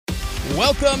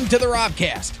Welcome to the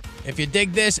Robcast. If you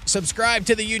dig this, subscribe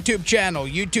to the YouTube channel,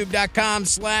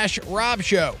 youtube.com/Rob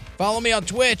Show. Follow me on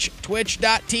Twitch,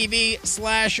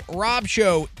 twitch.tv/Rob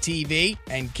Show TV,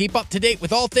 and keep up to date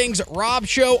with all things Rob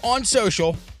Show on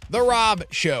social, The Rob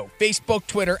Show, Facebook,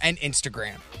 Twitter, and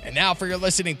Instagram. And now for your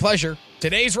listening pleasure,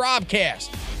 today's Robcast.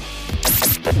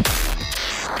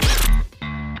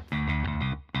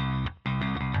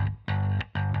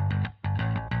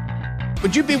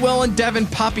 Would you be willing, Devin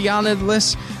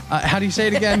Papianis? How do you say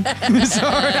it again?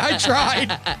 Sorry, I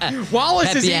tried.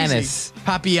 Wallace is easy.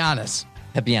 Papianis.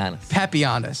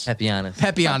 Pepianis.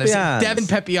 Devin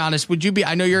Pepianis, would you be,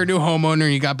 I know you're a new homeowner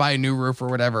and you got to buy a new roof or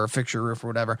whatever, a fixture roof or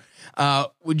whatever.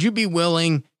 Would you be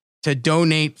willing to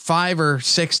donate $5 or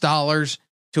 $6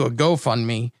 to a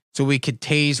GoFundMe so we could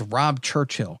tase Rob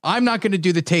Churchill? I'm not going to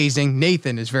do the tasing.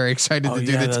 Nathan is very excited to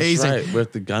do the tasing. Right.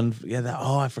 With the gun. Yeah.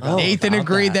 I forgot. Nathan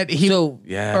agreed that he, or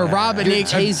Rob and Nate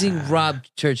tasing Rob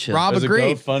Churchill. Rob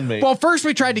agreed. GoFundMe. Well, first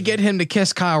we tried to get him to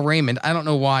kiss Kyle Raymond. I don't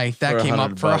know why that came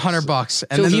up for $100.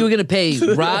 And so you were going to pay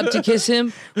Rob to kiss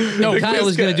him? No, Kyle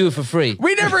was going to do it for free.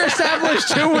 We never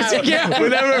established who was We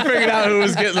never figured out who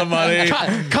was getting the money. Kyle,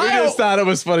 we just thought it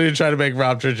was funny to try to make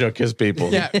Rob Churchill kiss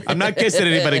people. Yeah. I'm not kissing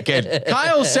anybody, kid.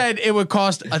 Kyle said it would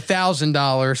cost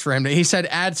 $1,000 for him. He said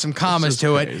add some commas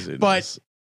to it, but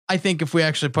I think if we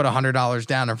actually put $100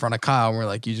 down in front of Kyle and we're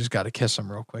like, you just got to kiss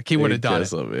him real quick, he would have done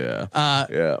it. Him, yeah.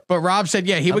 But Rob said,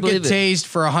 he would get tased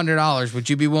for $100. Would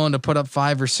you be willing to put up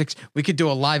 5 or 6? We could do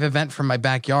a live event from my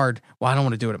backyard. Well, I don't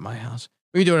want to do it at my house.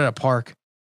 We could do it at a park.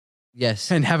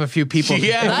 Yes. And have a few people.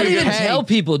 Yeah. Not even tell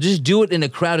people. Just do it in a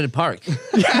crowded park. You're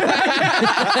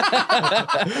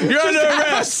under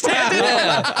arrest.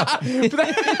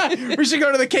 We should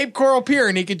go to the Cape Coral Pier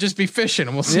and he could just be fishing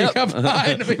and we'll see how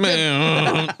behind him.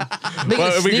 Well,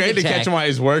 it'd be great to catch him while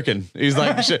he's working. He's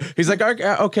like,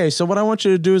 okay, so what I want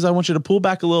you to do is I want you to pull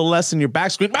back a little less in your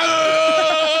back screen.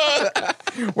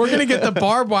 We're going to get the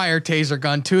barbed wire taser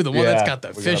gun too, the one that's got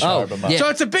the fish. So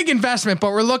it's a big investment,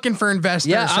 but we're looking for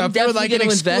investors. Yeah, so if you would like an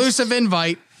exclusive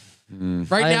invite, I'm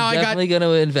definitely going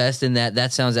to invest in that.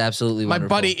 That sounds absolutely wonderful.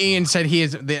 My buddy Ian said he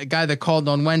is the guy that called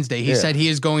on Wednesday. He said he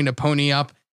is going to pony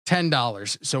up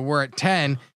 $10. So we're at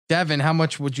 10. Devin, how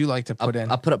much would you like to put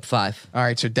in? I'll put up 5. All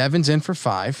right. So Devin's in for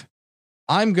 5.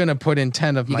 I'm going to put in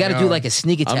 10 of my own. You got to do like a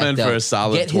sneak attack. I'm in for a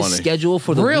solid 20. Get his schedule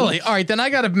for the week. All right. Then I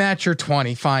got to match your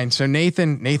 20. Fine. So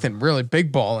Nathan, really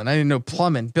big ball. And I didn't know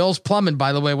plumbing. Bill's Plumbing,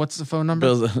 by the way. What's the phone number?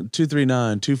 Bill's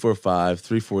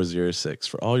 239-245-3406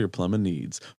 for all your plumbing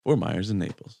needs for Myers and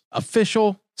Naples.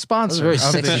 Official sponsor of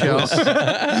the show. All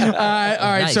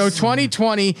right. Nice. So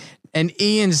 2020 and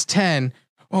Ian's 10.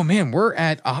 Oh man, we're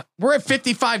at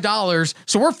 $55.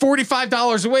 So we're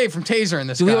 $45 away from taser in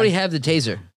this. Do we already have the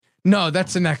taser? No,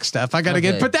 that's the next step. I got to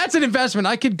get, but that's an investment.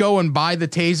 I could go and buy the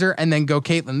taser and then go,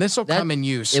 Caitlin, this will come in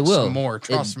use. It will. Some more.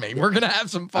 Trust me. We're going to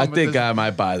have some fun. I think I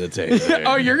might buy the taser.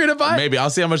 Oh, you're going to buy it? Maybe. I'll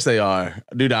see how much they are.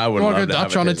 Dude, I would love to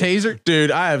Dutch on a taser.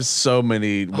 Dude, I have so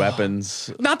many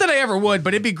weapons. Not that I ever would,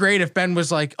 but it'd be great if Ben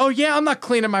was like, oh yeah, I'm not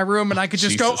cleaning my room. And I could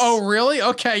just go, oh really?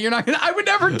 Okay. You're not going to, I would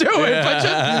never do it. But just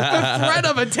the threat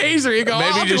of a taser, you go,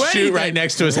 maybe just shoot right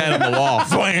next to his head on the wall. I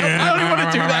don't even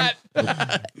want to do that.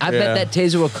 I bet that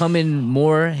taser will come in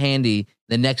more handy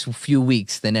the next few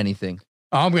weeks than anything.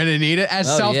 Oh, I'm going to need it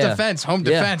as self-defense, home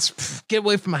defense. Pff, get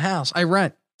away from my house. I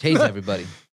rent. Tase everybody.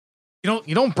 You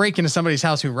don't break into somebody's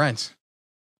house who rents.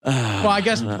 Well, I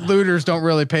guess looters don't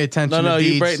really pay attention to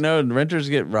deeds. Renters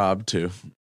get robbed too.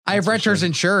 I have renter's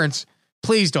insurance.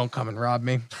 Please don't come and rob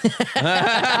me.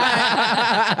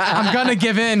 I'm going to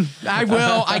give in. I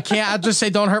will. I can't. I'll just say,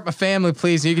 don't hurt my family,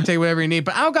 please. You can take whatever you need,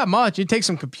 but I don't got much. You take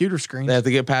some computer screens. They have to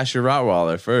get past your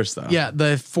Rottweiler first, though. Yeah,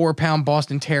 the 4-pound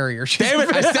Boston Terrier. Damn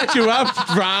it. I set you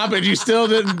up, Rob, and you still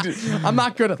didn't. I'm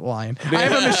not good at lying. I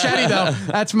have a machete, though.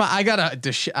 That's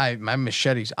my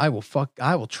machetes. I will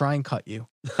try and cut you.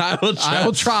 I will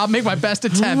try. I'll make my best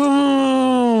attempt.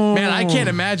 Man, I can't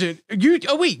imagine.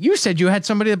 You said you had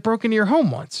somebody that broke into your home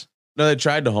once. No, they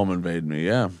tried to home invade me.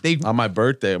 Yeah. On my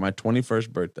birthday, my 21st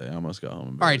birthday, I almost got home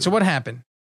invaded. All right. So what happened?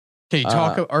 Can you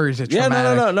talk or is it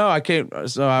traumatic? Yeah, no. I can't.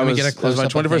 So it was my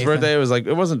 21st birthday. It was like,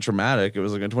 it wasn't traumatic. It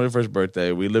was like my 21st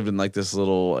birthday. We lived in like this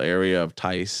little area of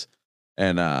Tice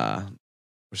and,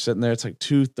 we're sitting there. It's like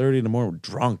 2:30 in the morning. We're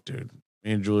drunk, dude.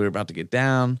 Me and Julie are about to get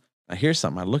down. I hear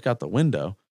something. I look out the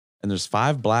window. And there's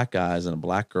 5 black guys and a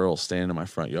black girl standing in my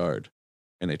front yard.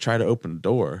 And they try to open the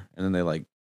door. And then they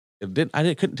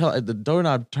couldn't tell. The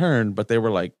doorknob turned, but they were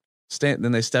like,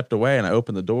 then they stepped away and I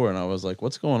opened the door and I was like,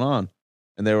 what's going on?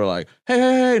 And they were like,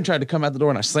 hey, and tried to come out the door.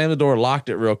 And I slammed the door, locked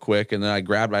it real quick. And then I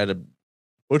had a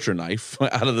butcher knife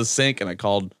out of the sink and I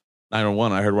called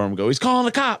 911. I heard one of them go, he's calling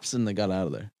the cops, and they got out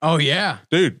of there. Oh yeah,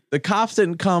 dude, the cops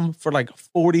didn't come for like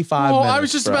 45 minutes. I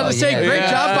was just about to say, great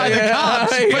job by the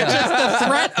cops, but just the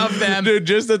threat of them, dude.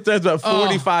 Just the threat about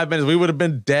 45 minutes, we would have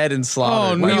been dead and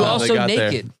slaughtered. Were you also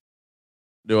naked? There.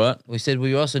 Do what? We said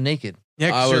we were also naked. Yeah,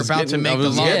 because you're about to make the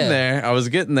law. I was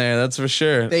getting there. That's for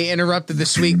sure. They interrupted the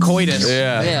sweet coitus.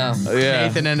 Yeah.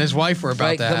 Nathan and his wife were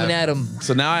about to coming at him.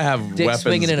 So now I have Dick weapons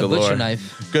swinging in a galore. butcher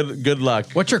knife. Good luck.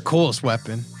 What's your coolest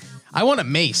weapon? I want a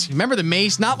mace. Remember the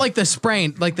mace? Not like the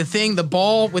sprain, like the thing, the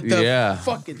ball with the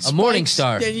fucking spikes. A morning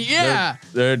star. Yeah.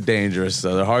 They're dangerous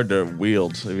though. They're hard to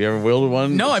wield. Have you ever wielded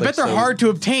one? No, I bet they're hard to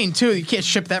obtain too. You can't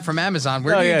ship that from Amazon.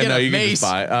 Where do you get a mace? Can just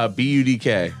buy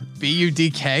BUDK.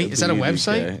 BUDK? Is that a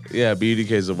website? Yeah,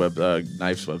 BUDK is a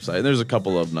knifes website. And there's a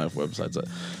couple of knife websites.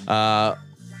 I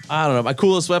don't know. My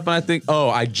coolest weapon, I think. Oh,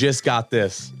 I just got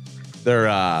this. They're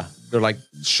like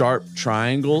sharp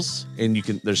triangles, and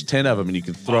there's 10 of them, and you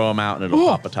can throw them out, and it'll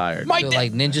pop a tire. Like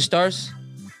ninja stars?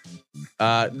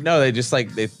 No, they just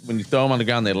when you throw them on the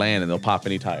ground, they land, and they'll pop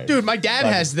any tire. Dude, my dad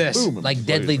has this. Boom, like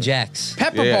Deadly Jacks.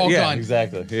 Pepper ball gun. Yeah,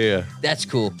 exactly. Yeah. That's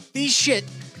cool. These shit,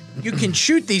 you can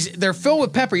shoot these. They're filled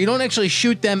with pepper. You don't actually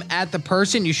shoot them at the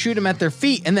person. You shoot them at their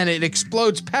feet, and then it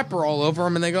explodes pepper all over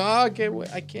them, and they go, oh, okay,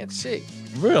 I can't see.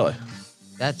 Really?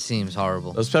 That seems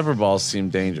horrible. Those pepper balls seem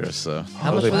dangerous, so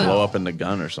how much they for that? blow up in the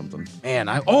gun or something? Man,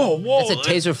 whoa. That's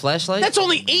a taser flashlight? That's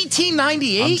only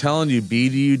 $18.98. I'm telling you,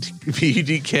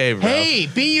 BUDK, bro. Hey,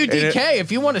 BUDK,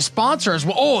 if you want to sponsor us,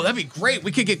 well, that'd be great.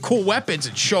 We could get cool weapons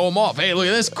and show them off. Hey, look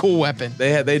at this cool weapon.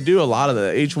 They do a lot of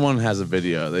that. Each one has a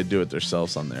video. They do it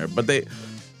themselves on there,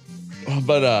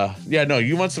 yeah, no,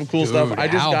 you want some cool stuff?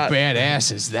 How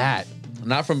badass is that?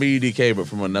 Not from BUDK, but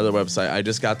from another website. I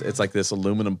just got. It's like this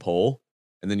aluminum pole.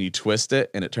 And then you twist it,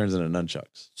 and it turns into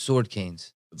nunchucks. Sword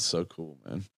canes. It's so cool,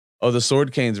 man. Oh, the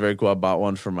sword cane's very cool. I bought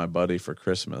one for my buddy for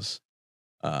Christmas.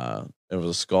 It was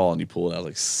a skull, and you pull it out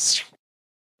like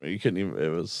you couldn't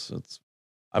even.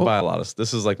 I buy a lot of.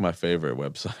 This is like my favorite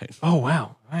website. Oh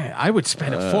wow, I would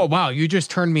spend it for. Wow, you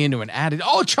just turned me into an addict.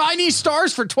 Oh, Chinese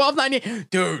stars for $12.98,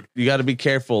 dude. You got to be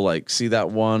careful. Like, see that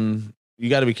one.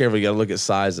 You got to be careful. You got to look at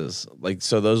sizes. Like,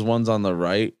 so those ones on the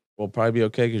right will probably be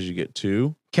okay because you get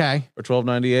 2. Okay. For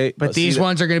 $12.98. But these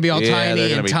ones are going to be all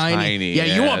tiny and tiny. Yeah,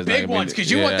 you want big not ones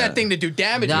because you want that thing to do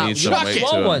damage. No, need you want some weight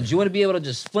small to 'em. ones. You want to be able to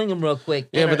just fling them real quick.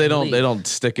 Yeah, but they don't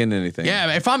stick into anything.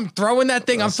 Yeah, if I'm throwing that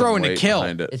thing, I'm Some throwing to weight kill.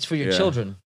 behind it. It's for your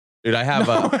children. Dude, I have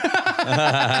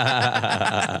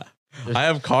I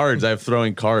have cards. I have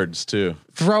throwing cards too.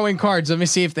 Throwing cards. Let me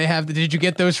see if they have. Did you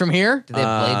get those from here? Do they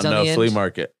have blades on the end? Flea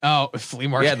market. Oh, flea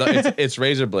market. Yeah, it's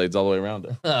razor blades all the way around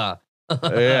it.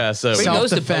 Yeah, so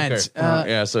self-defense.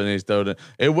 Yeah, so it throw it.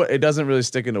 It doesn't really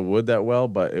stick into wood that well,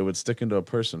 but it would stick into a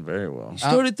person very well.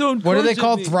 Started throwing. What are they cards at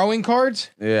called? me. Throwing cards?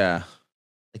 Yeah.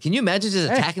 Can you imagine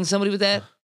just attacking somebody with that?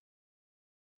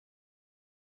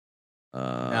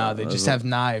 No, they just have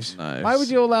knives. Why would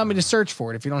you allow me to search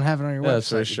for it if you don't have it on your website? That's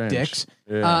very strange. Dicks.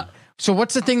 Yeah. So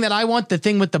what's the thing that I want? The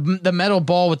thing with the metal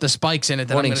ball with the spikes in it.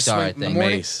 That Morning I'm Star, I swing. think.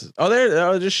 Mace. Oh, there.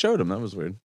 I just showed him. That was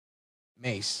weird.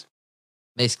 Mace.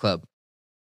 Mace Club.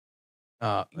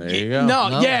 There you go.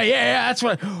 No, yeah. That's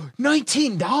what.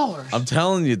 $19. I'm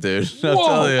telling you, dude.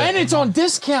 Whoa, and it's on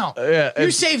discount. Yeah,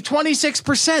 you save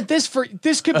 26%.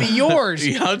 This could be yours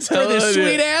I'm for telling the you.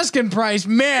 sweet asking price,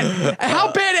 man.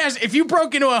 How badass if you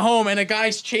broke into a home and a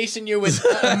guy's chasing you with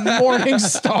a Morning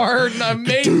Star,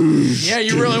 yeah,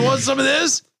 you really want some of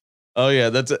this? Oh yeah,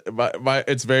 that's my.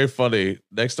 It's very funny.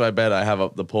 Next to my bed, I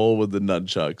have the pole with the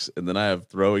nunchucks, and then I have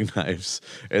throwing knives,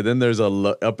 and then there's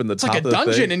up in the It's top. like a of the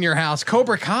dungeon thing, in your house,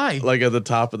 Cobra Kai. Like at the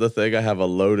top of the thing, I have a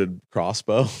loaded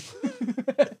crossbow.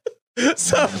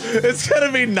 So it's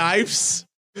gonna be knives.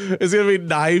 It's gonna be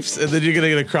knives, and then you're gonna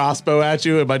get a crossbow at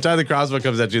you. And by the time the crossbow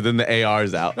comes at you, then the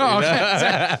AR's out. Oh,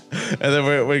 okay. And then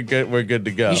we're good. We're good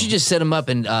to go. You should just set them up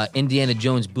and Indiana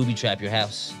Jones booby trap your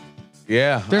house.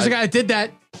 Yeah. There's a guy that did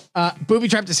that. Booby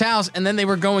trapped his house, and then they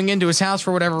were going into his house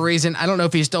for whatever reason. I don't know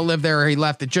if he still lived there or he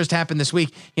left. It just happened this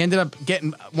week. He ended up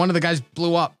getting one of the guys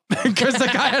blew up because the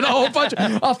guy had a whole bunch.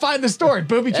 I'll find the story.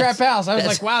 Booby trap house. I was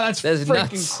like, wow, that's freaking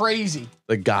nuts. Crazy.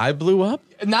 The guy blew up?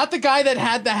 Not the guy that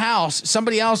had the house.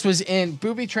 Somebody else was in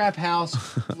booby trap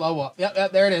house. Blow up.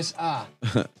 Yep, there it is.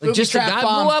 Like just the guy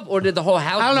blew up, or did the whole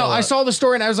house? I don't know. blow I up? saw the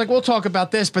story and I was like, we'll talk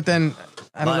about this, but then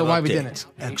I don't know why we didn't.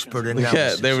 Expert Yeah,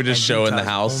 analysis. they were just showing the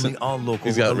house. Only all-local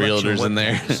He's got election realtors in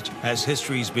there. webcast. As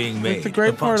history's being made, The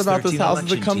great part Fox about this 13 house is it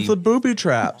election comes team with booby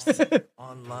traps.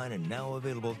 online and now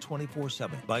available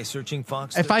 24/7 by searching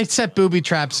Fox. If I set booby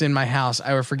traps in my house,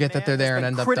 I would forget that they're there and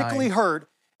end up critically dying. hurt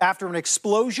after an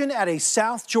explosion at a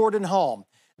South Jordan home.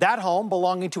 That home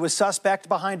belonging to a suspect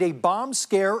behind a bomb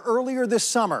scare earlier this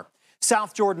summer.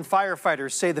 South Jordan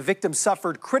firefighters say the victim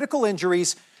suffered critical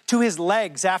injuries to his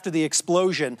legs after the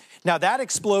explosion. Now, that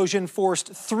explosion forced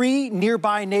 3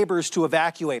 nearby neighbors to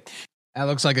evacuate. That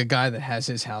looks like a guy that has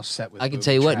his house set with. I can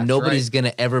tell you what, nobody's going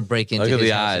to ever break into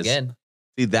his house again.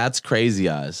 See, that's crazy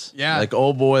eyes. Yeah. Like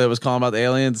old boy that was calling about the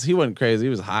aliens, he wasn't crazy. He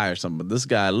was high or something. But this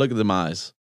guy, look at them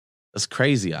eyes. That's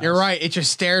crazy eyes. You're right. It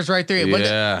just stares right through you.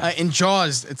 Yeah. In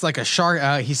Jaws, it's like a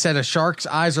shark. He said a shark's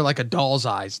eyes are like a doll's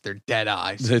eyes. They're dead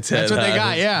eyes. That's what they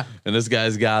got. Yeah. And this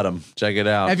guy's got them. Check it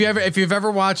out. If you've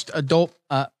ever watched adult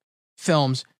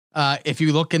films, if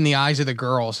you look in the eyes of the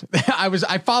girls,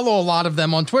 I follow a lot of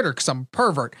them on Twitter because I'm a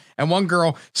pervert. And one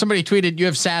girl, somebody tweeted, "You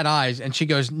have sad eyes," and she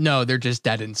goes, "No, they're just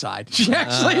dead inside." She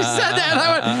actually said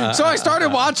that. So I started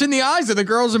watching the eyes of the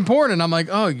girls in porn, and I'm like,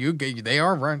 "Oh, they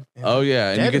are right." Oh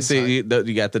yeah, and you can see you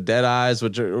got the dead eyes,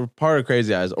 which are part of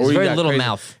crazy eyes, or it's you very got little crazy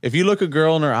mouth. If you look a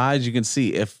girl in her eyes, you can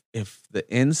see if the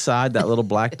inside that little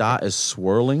black dot is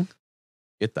swirling.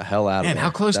 Get the hell out of Man, there. how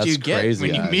close do you get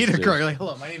when you meet a dude. girl? You're like,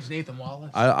 "Hello, my name's Nathan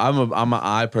Wallace." I'm an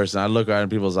eye person. I look right in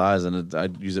people's eyes, and I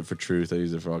use it for truth. I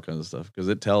use it for all kinds of stuff because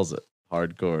it tells it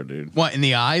hardcore, dude. What, in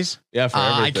the eyes? Yeah, for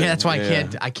everything. I can't. That's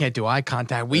why I can't do eye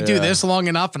contact. We do this long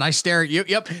enough, and I stare at you.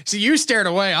 Yep. So you stared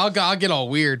away. I'll get all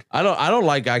weird. I don't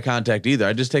like eye contact either.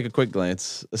 I just take a quick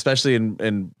glance, especially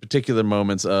in particular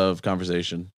moments of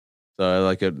conversation. So I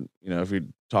like it. If you're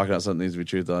talking about something that needs to be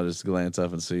truthful, I just glance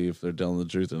up and see if they're telling the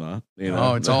truth or not.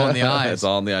 Oh, it's all in the eyes. It's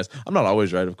all in the eyes. I'm not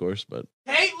always right, of course, but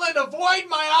Caitlin, avoid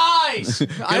my eyes.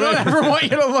 I don't ever want you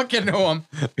to look into them.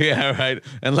 Yeah, right.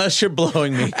 Unless you're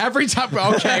blowing me every time.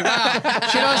 Okay, wow.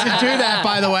 She doesn't do that,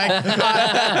 by the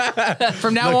way.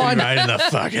 From now on, right in the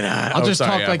fucking eye. I'll just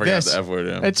talk like this. The F word,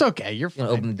 yeah. It's okay. You're fine.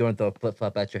 Open the door and throw a flip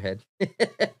flop at your head.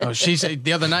 Oh, she said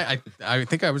the other night. I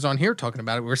think I was on here talking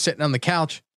about it. We were sitting on the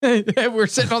couch. We're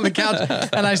sitting on the couch,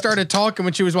 and I started talking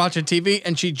when she was watching TV,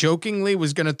 and she jokingly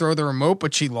was going to throw the remote,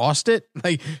 but she lost it.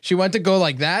 Like, she went to go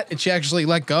like that, and she actually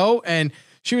let go, and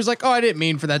she was like, "Oh, I didn't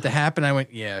mean for that to happen." I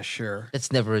went, "Yeah, sure."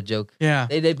 That's never a joke. Yeah,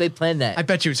 they planned that. I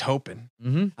bet she was hoping.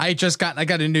 Mm-hmm. I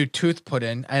got a new tooth put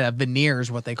in. I had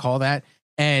veneers, what they call that.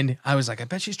 And I was like, I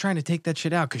bet she's trying to take that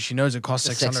shit out because she knows it costs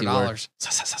 $600.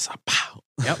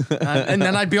 Yep. And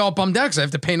then I'd be all bummed out because I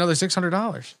have to pay another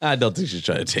 $600. I don't think she's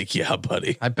trying to take you out,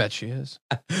 buddy. I bet she is.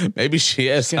 Maybe she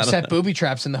is. She's gonna set booby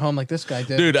traps in the home like this guy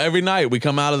did. Dude, every night we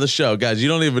come out of the show, guys, you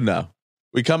don't even know.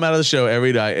 We come out of the show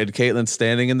every night, and Caitlin's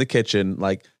standing in the kitchen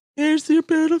like, "Here's your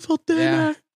beautiful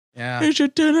dinner. Yeah. Here's your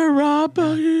dinner, Rob.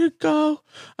 Here you go.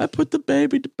 I put the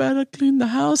baby to bed. I clean the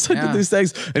house. I did these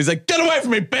things." And he's like, "Get away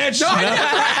from me, bitch." No, I never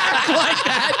act like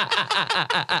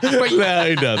that. But no,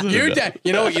 he doesn't.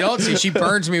 You know what you don't see? She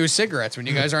burns me with cigarettes when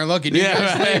you guys aren't looking. You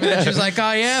guys wave, and then she's like,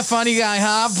 "Oh, yeah, funny guy,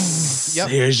 huh?" Yep.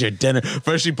 Here's your dinner.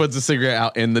 First, she puts the cigarette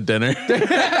out in the dinner.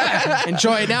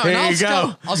 Enjoy it now. Here and you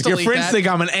go. I'll still your friends think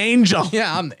I'm an angel.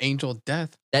 Yeah, I'm the angel of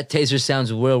death. That taser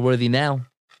sounds worthy now.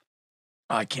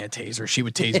 Oh, I can't tase her. She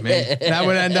would tase me. That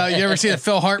would end up. You ever see the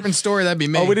Phil Hartman story? That'd be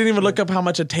me. Oh, we didn't even look up how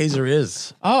much a taser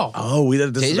is.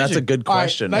 That's a good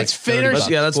question. Right, let's finish.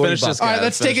 Let's finish this. All right,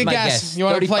 let's take a guess. You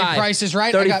want to play Prices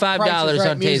Right? $35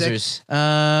 on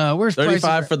tasers. Where's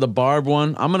 $35 for the barbed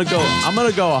one? I'm gonna go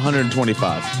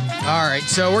 125. All right,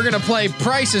 so we're gonna play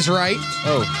Prices Right.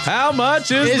 Oh, how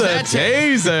much is the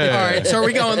taser? All right, so are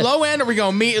we going low end or are we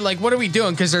going medium? Like, what are we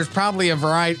doing? Because there's probably a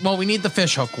variety. Well, we need the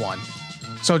fish hook one.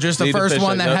 So just the first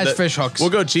one that has fish hooks.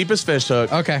 We'll go cheapest fish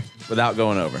hook. Okay. Without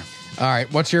going over. All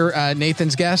right. What's your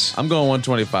Nathan's guess? I'm going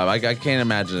 125. I can't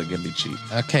imagine it can be cheap.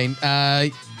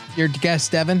 Okay. Your guess,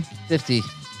 Devin?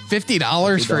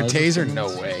 $50 for a taser?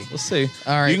 No way. We'll see.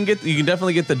 All right. You can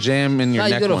definitely get the jam in your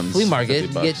neck ones. You go to a ones. flea market,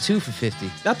 you get 2 for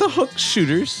 $50. Not the hook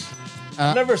shooters.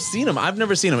 I've never seen them.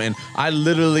 And I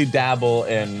literally dabble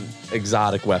in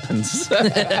exotic weapons.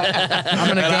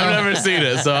 I've never seen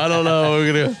it, so I don't know what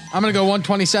we're gonna. I'm gonna go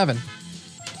 127.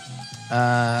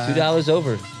 $2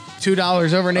 over.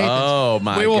 $2 over Nathan. Oh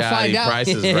my God! We will find out. Price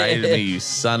is right to me, you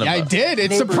son of a. I did.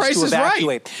 It's the Price is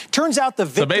Right. Turns out the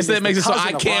victim. So basically, it makes it so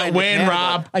I can't win,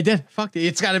 Rob. I did. Fuck it.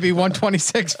 It's got to be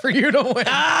 126 for you to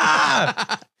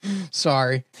win.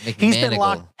 Sorry. He's been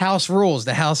locked. House rules.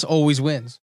 The house always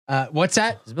wins. What's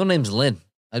that? His middle name's Lynn.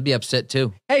 I'd be upset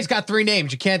too. Hey, he's got 3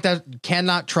 names. You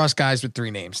cannot trust guys with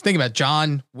 3 names. Think about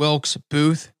John Wilkes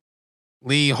Booth,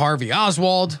 Lee Harvey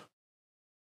Oswald,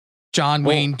 John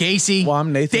Wayne Gacy. Well,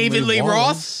 I'm Nathan David Lee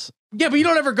Roth. Yeah, but you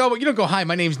don't go, hi,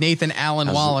 my name's Nathan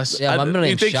Allen Wallace. Yeah, my middle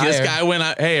name's Shire. You think this guy went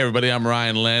out, hey, everybody, I'm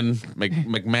Ryan Lynn.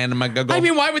 McMahon. I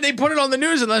mean, why would they put it on the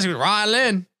news unless it was Ryan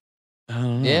Lynn?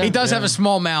 Yeah, he does have a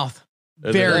small mouth.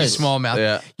 Very small mouth.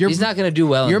 Yeah. He's not going to do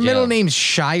well. Your in jail. middle name's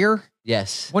Shire?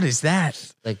 Yes. What is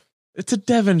that? Like it's a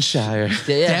Devonshire.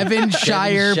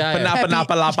 Devonshire. Panapa.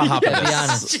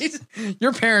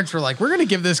 Your parents were like, we're going to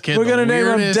give this kid. We're going to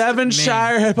name him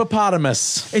Devonshire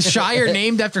hippopotamus. Is Shire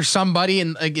named after somebody?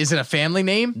 And like, is it a family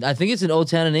name? I think it's an old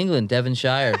town in England,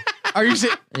 Devonshire. Are you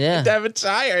saying? Yeah.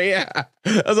 Devonshire, yeah.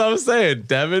 That's what I was saying.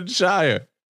 Devonshire.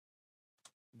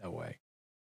 No way.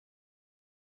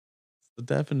 The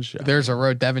Devonshire. There's a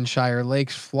road, Devonshire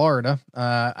Lakes, Florida.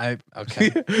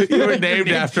 Okay. You were named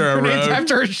after a road. Named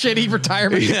after a shitty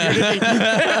retirement community.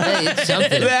 Hey, it's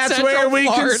something. That's Central where we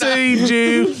Florida. conceived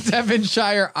you.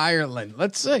 Devonshire, Ireland.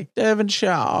 Let's see.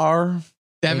 Devonshire,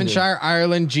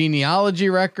 Ireland genealogy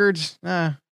records.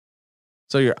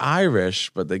 So you're Irish,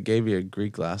 but they gave you a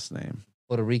Greek last name.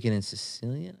 Puerto Rican and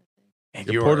Sicilian. And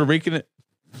you're Puerto Rican.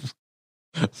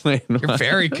 Wait, you're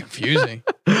very confusing.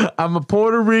 I'm a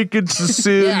Puerto Rican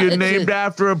Sicilian named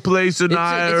after a place in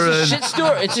Ireland. It's a shit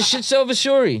story. It's a shit over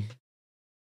story.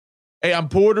 Hey, I'm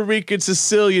Puerto Rican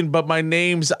Sicilian, but my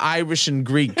name's Irish and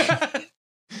Greek.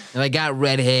 And I got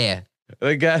red hair.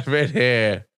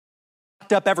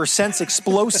 Up ever since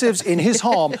explosives in his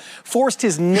home forced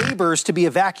his neighbors to be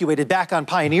evacuated back on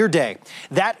Pioneer Day.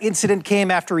 That incident came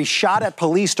after he shot at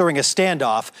police during a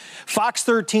standoff. Fox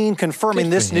 13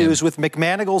 confirming this news with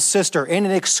McManigal's sister in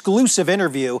an exclusive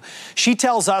interview. She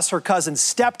tells us her cousin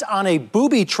stepped on a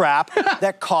booby trap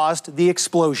that caused the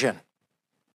explosion.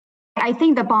 I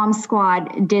think the bomb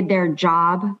squad did their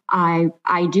job. I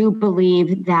do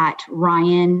believe that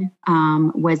Ryan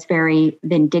was very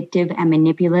vindictive and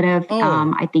manipulative.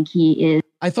 I think he is.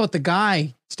 I thought the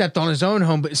guy stepped on his own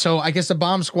home, but so I guess the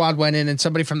bomb squad went in and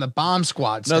somebody from the bomb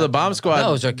squad. No, the bomb squad. No,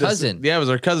 it was her cousin. It was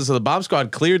her cousin. So the bomb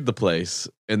squad cleared the place,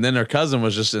 and then her cousin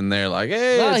was just in there like,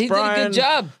 "Hey, it's Brian did a good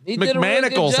job. He did a really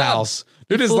good McManacle's job. house."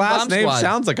 Dude, his last name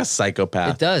sounds like a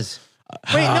psychopath. It does.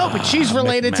 Wait, no, but she's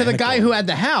related to the guy who had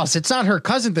the house. It's not her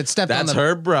cousin that stepped on the... That's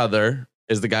her brother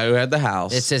is the guy who had the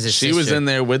house. It says his she was sister. in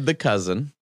there with the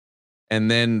cousin,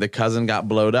 and then the cousin got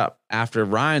blowed up after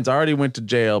Ryan's already went to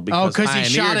jail because he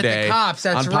shot at the cops.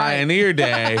 That's on right. Pioneer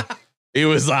Day. He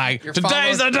was like,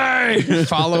 "Today's the day."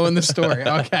 Following the story.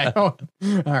 Okay. Oh.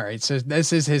 All right. So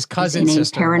this is his cousin's in a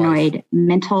sister. paranoid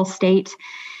mental state,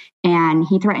 and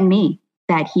he threatened me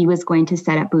that he was going to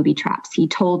set up booby traps. He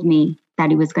told me that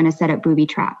he was going to set up booby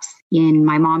traps in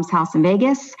my mom's house in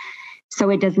Vegas. So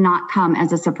it does not come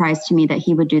as a surprise to me that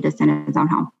he would do this in his own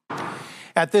home.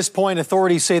 At this point,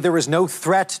 authorities say there is no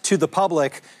threat to the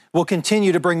public. We'll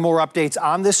continue to bring more updates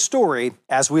on this story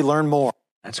as we learn more.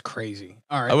 That's crazy.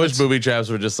 All right. I wish booby traps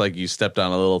were just like you stepped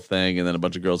on a little thing and then a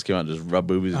bunch of girls came out and just rub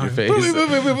boobies in your face.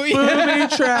 Booby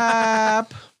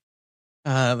trap.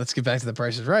 Let's get back to The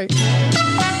Price is Right.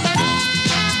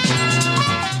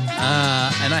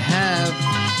 And I have...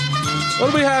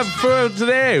 What do we have for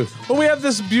today? Well, we have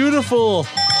this beautiful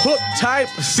hook type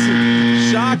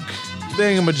shock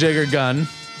thingamajigger gun.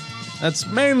 That's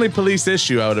mainly police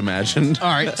issue, I would imagine. All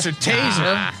right, so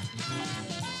taser.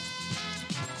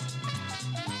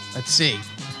 Let's see.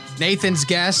 Nathan's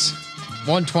guess,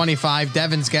 125.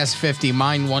 Devin's guess, 50.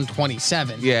 Mine,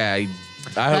 127. Yeah,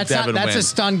 I hope Devin wins. That's a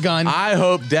stun gun. I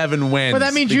hope Devin wins. But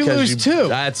that means you lose too.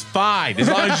 That's fine, as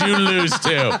long as you lose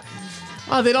too.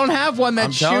 Oh, they don't have one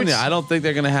that shoots. I'm telling you, I don't think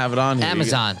they're going to have it on here.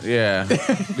 Amazon. Yeah.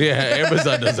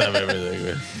 Amazon does have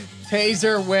everything.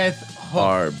 Taser with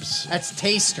barbs. That's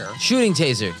taster. Shooting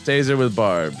taser. Taser with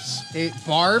barbs.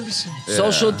 Barbs? Yeah.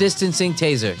 Social distancing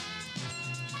taser.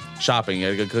 Shopping.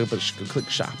 You gotta go click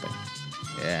shopping.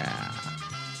 Yeah.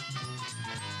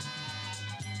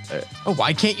 Oh,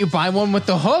 why can't you buy one with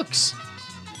the hooks?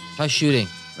 Try shooting.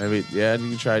 Maybe, yeah,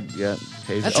 you tried, yeah.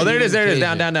 Taser. Oh, there it is. There it is.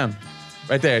 Down.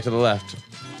 Right there to the left.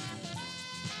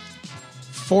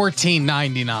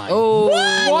 $14.99. Oh.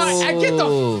 What? I get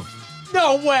the...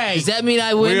 No way. Does that mean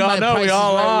I win? We all know. We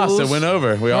all lost. It went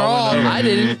over. We all went over. I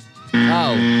didn't.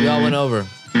 Oh, we all went over.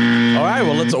 All right,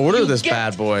 well, let's order this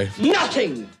bad boy.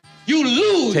 Nothing. You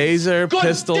lose. Taser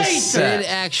pistol set.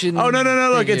 Action. Oh, no.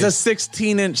 Look, it's a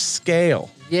 16-inch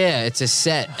scale. Yeah, it's a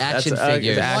set. Action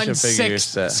figure. Action figure 1/6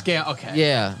 set. scale. Okay.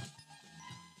 Yeah.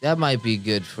 That might be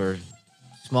good for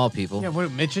small people. Yeah, what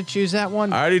did Mitchell choose that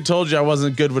one? I already told you I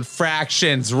wasn't good with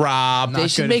fractions, Rob. They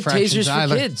should make tasers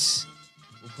for kids.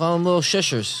 We'll call them little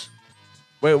shushers.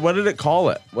 Wait, what did it call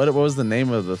it? What was the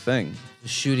name of the thing? The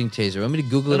shooting taser. Want me to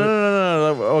Google it? No.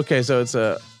 Okay, so it's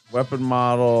a weapon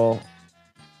model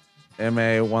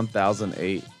MA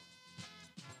 1008.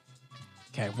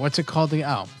 Okay, what's it called?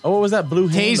 Oh, what was that blue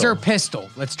taser handle? pistol.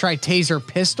 Let's try taser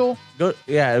pistol.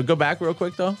 Go back real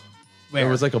quick though. Where? There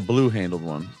was like a blue handled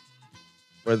one.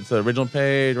 Where's the original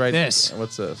page? Right. This.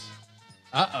 What's this?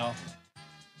 Uh-oh.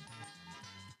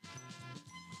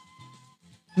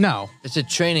 No. It's a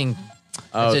training.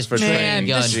 Oh, it's for training.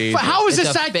 How is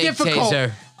this that difficult?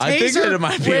 Taser. I think that it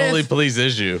might be only police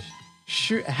issue.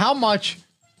 How much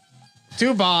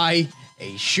to buy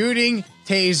a shooting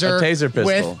taser, a taser pistol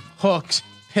with hooks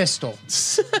pistol?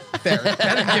 There,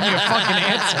 that'll give you a fucking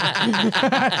answer.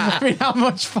 I mean, how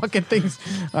much fucking things?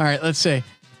 All right, let's see.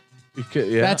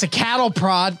 That's a cattle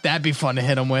prod. That'd be fun to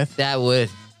hit them with. That would.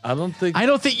 I don't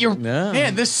think you're. No.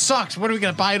 Man, this sucks. What are we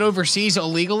gonna buy it overseas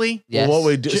illegally? Yes. Well, what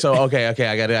we do? So okay, I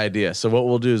got an idea. So what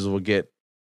we'll do is we'll get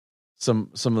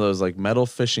some of those like metal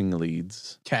fishing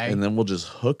leads, okay, and then we'll just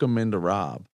hook them into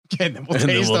Rob. And then we'll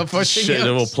taste the pushing. And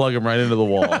then we'll plug them right into the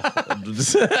wall.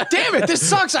 Damn it! This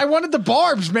sucks. I wanted the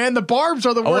barbs, man. The barbs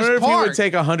are the worst part. I wonder if you would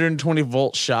take a 120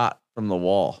 volt shot from the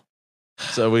wall.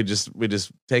 So we just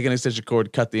take an extension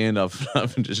cord, cut the end off,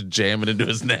 and just jam it into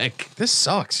his neck. This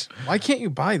sucks. Why can't you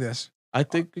buy this? I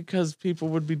think because people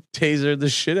would be tasered the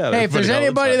shit out of. Hey, if there's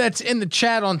anybody that's in the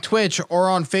chat on Twitch or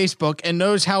on Facebook and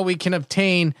knows how we can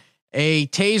obtain a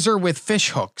taser with fish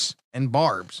hooks and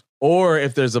barbs, or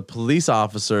if there's a police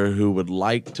officer who would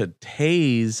like to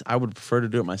tase, I would prefer to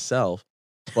do it myself.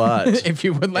 But if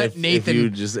you would let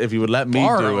Nathan, if you would let me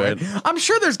do it, I'm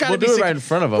sure there's got to be do it right in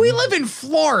front of him. We live in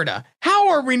Florida. How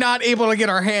are we not able to get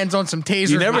our hands on some tasers?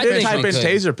 You never did type in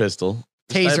taser pistol.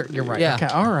 Taser, you're right. Yeah. Okay,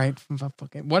 all right.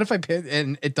 What if I pit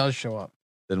and it does show up?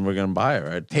 Then we're gonna buy it,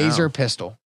 right? Taser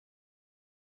pistol.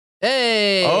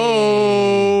 Hey.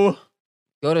 Oh.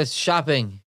 Go to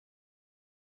shopping.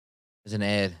 There's an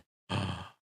ad.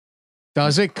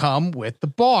 Does it come with the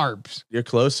barbs? You're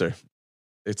closer.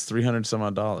 It's $300 some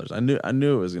odd. I knew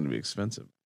it was going to be expensive.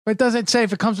 But does it say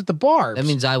if it comes with the barbs? That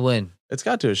means I win. It's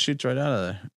got to. It shoots right out of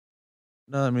there.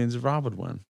 No, that means Rob would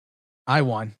win. I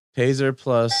won. Taser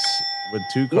plus with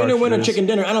 2 cartridges. Winner, chicken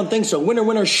dinner. I don't think so.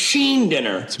 Winner, Sheen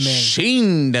dinner. It's me.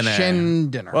 Sheen dinner. Shin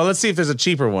dinner. Well, let's see if there's a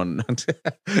cheaper one,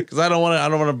 because I don't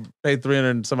want to pay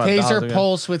 $300 some odd. Taser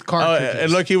pulse with cartridges. Oh,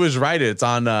 and look, he was right. It's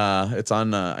on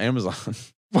Amazon.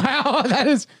 Wow, that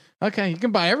is. Okay, you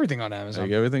can buy everything on Amazon.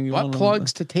 Like everything you want. What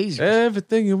plugs to tasers?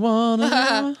 Everything you want.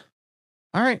 All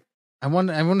right. I want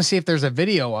to see if there's a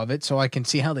video of it so I can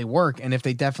see how they work and if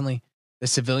they definitely the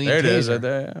civilian there it taser. is right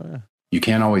there. Yeah. You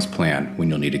can't always plan when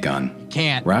you'll need a gun.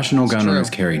 Can't. Rational gun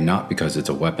owners carry not because it's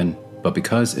a weapon, but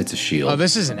because it's a shield. Oh,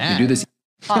 this is an ad. You do this.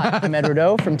 Hi, I'm Edward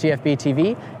O from TFB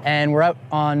TV, and we're out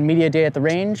on Media Day at the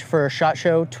Range for SHOT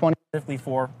Show 20. Specifically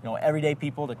for everyday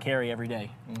people to carry every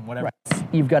day, whatever. Right.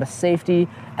 You've got a safety,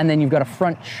 and then you've got a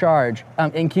front charge.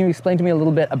 And can you explain to me a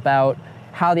little bit about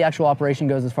how the actual operation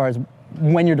goes as far as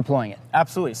when you're deploying it?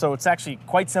 Absolutely. So it's actually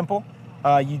quite simple.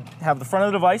 You have the front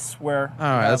of the device where. All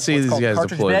right, let's see these guys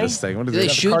deploy this thing. What is they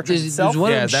shoot? Does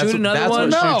one of them shoot another one?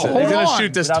 No, he's going to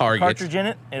shoot this target. The cartridge in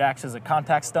it. It acts as a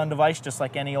contact stun device, just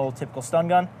like any old typical stun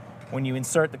gun. When you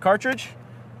insert the cartridge,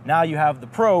 now you have the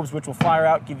probes, which will fire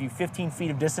out, give you 15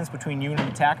 feet of distance between you and an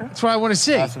attacker. That's what I want to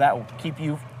see. So that will keep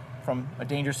you from a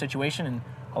dangerous situation and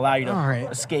allow you to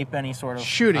escape any sort of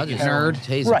shooting nerd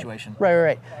situation.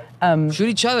 Right. Shoot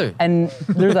each other. And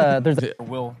there's a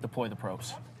will deploy the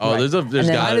probes. Oh, there's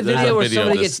got a video where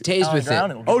somebody gets tased with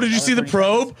it. Oh, did you see the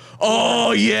probe?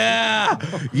 Oh yeah.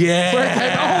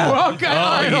 Oh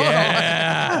God.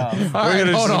 Yeah. We're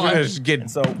gonna get.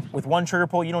 And so with one trigger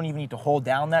pull, you don't even need to hold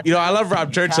down that. I love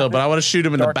Rob Churchill, but I want to shoot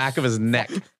him in the back of his neck.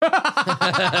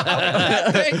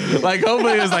 Like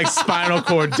hopefully it was like spinal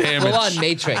cord damage. Full on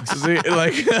Matrix.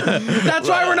 That's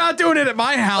why we're not doing it at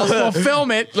my house. We'll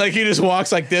film it. Like he just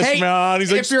walks like this, man.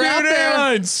 He's like Spirit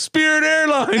Airlines,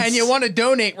 and you want to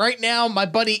donate right now. My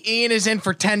buddy Ian is in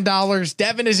for $10.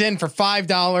 Devin is in for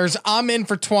 $5. I'm in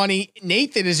for $20.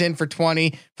 Nathan is in for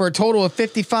 $20 for a total of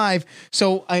 $55.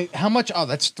 So how much? Oh,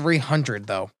 that's $300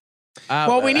 though.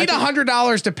 Well, we need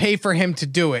 $100 to pay for him to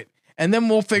do it. And then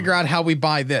we'll figure out how we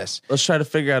buy this. Let's try to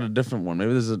figure out a different one.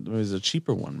 Maybe there's a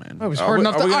cheaper one, man. It was hard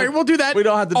enough. All right, we'll do that. We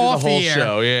don't have to do the whole the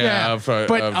show. Yeah.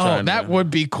 But that would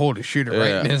be cool to shoot it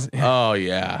right in his. Oh,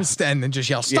 yeah. And then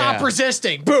just yell, stop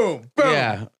resisting. Boom. Boom.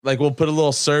 Yeah. Like we'll put a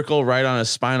little circle right on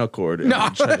his spinal cord and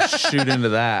try to shoot into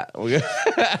that.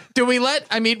 Do we let,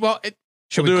 we'll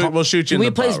shoot you in the butt, Can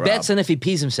we place Rob. bets on if he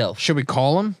pees himself? Should we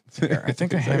call him? I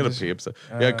think I have gonna pee himself.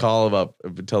 Call him up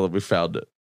and tell him we found it.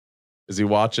 Is he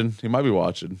watching? He might be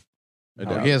watching.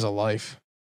 He has a life.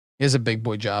 He has a big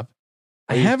boy job.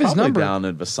 I have his number. Down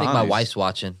in I think my wife's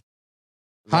watching.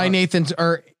 Hi,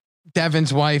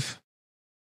 Devin's wife.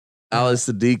 Alice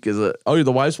Sadiq you're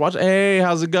the wife's watching? Hey,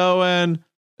 how's it going?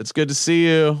 It's good to see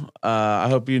you. I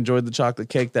hope you enjoyed the chocolate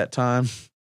cake that time.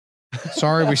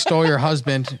 Sorry we stole your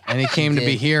husband and he came to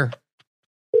be here.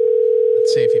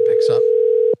 Let's see if he picks up.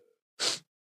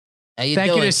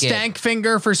 Thank you to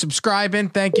Stankfinger for subscribing.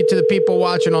 Thank you to the people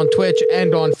watching on Twitch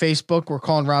and on Facebook. We're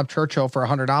calling Rob Churchill for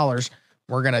 $100.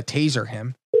 We're going to taser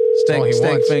him.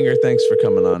 Stankfinger, thanks for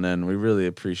coming on in. We really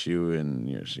appreciate you and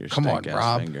your Come on,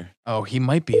 Rob. Finger. Oh, he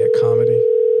might be a comedy.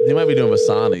 He might be doing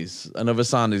Vasani's. I know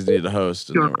Vasani's need a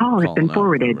host. Your call has been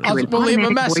forwarded to an leave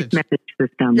a message. Message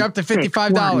system. You're up to $55.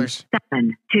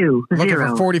 720 looking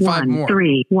for 45 more.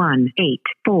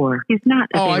 3184 is not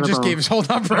available. Oh, I just gave his whole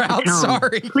number out.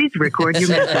 Sorry. Please record your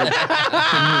message.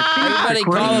 Everybody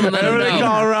call him. Everybody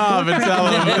call Rob and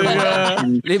tell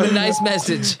him. Leave a nice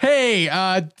message. Hey,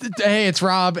 it's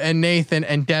Rob and Nathan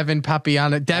and Devin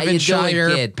Papiana. Devin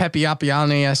Shire,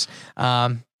 Pepiapianias.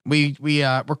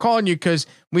 We're calling you because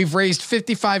we've raised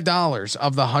 $55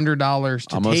 of the $100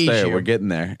 to almost tase there. you. We're getting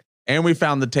there. And we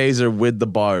found the taser with the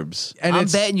barbs. And I'm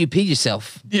betting you pee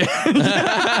yourself. Yeah.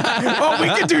 Oh, we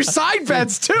could do side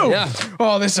bets too. Yeah.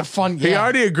 Oh, this is a fun game. He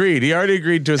already agreed.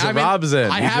 to us. Rob's in.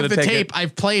 I have the tape.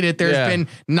 I've played it. There's been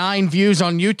 9 views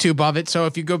on YouTube of it. So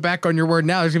if you go back on your word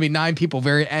now, there's gonna be 9 people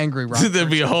very angry. There'll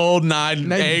be a whole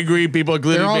 9 angry people.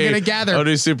 They're all gonna gather. I'll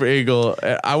do Super Eagle.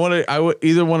 I would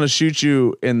either want to shoot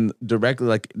you in directly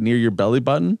like near your belly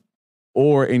button.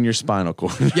 Or in your spinal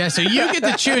cord. Yeah, so you get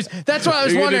to choose. That's what I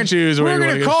was wondering. We're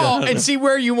going to call and see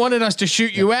where you wanted us to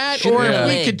shoot you at, or if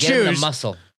we could choose. The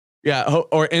muscle. Yeah,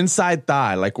 or inside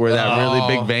thigh, like where that really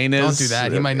big vein is. Don't do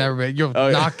that. He might never be. You'll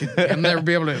knock. He'll never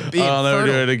be able to be. I'll never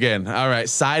do it again. All right,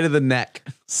 side of the neck.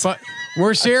 But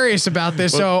we're serious about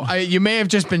this. So you may have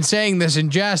just been saying this in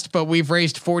jest, but we've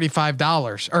raised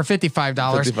 $45 or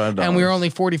 $55, and we're only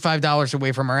 $45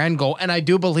 away from our end goal. And I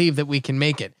do believe that we can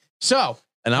make it. So.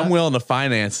 And I'm willing to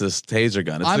finance this taser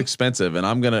gun. It's expensive, and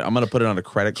I'm gonna put it on a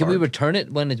credit card. Can we return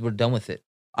it when we're done with it?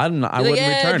 I don't know. I wouldn't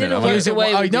return it.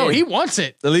 No, he wants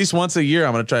it. At least once a year,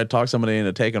 I'm gonna try to talk somebody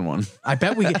into taking one. I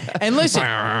bet we. And listen,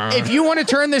 if you want to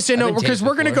turn this into, because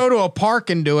we're gonna go to a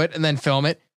park and do it and then film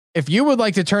it. If you would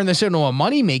like to turn this into a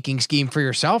money-making scheme for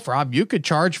yourself, Rob, you could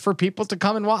charge for people to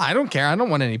come and watch. I don't care. I don't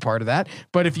want any part of that.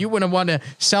 But if you wouldn't want to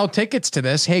sell tickets to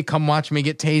this, hey, come watch me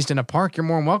get tased in a park. You're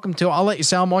more than welcome to. I'll let you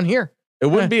sell them on here. It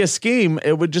wouldn't be a scheme.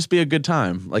 It would just be a good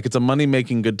time. Like it's a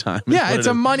money-making good time. Yeah, it's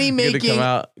a money-making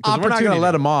opportunity. We're not going to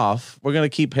let him off. We're going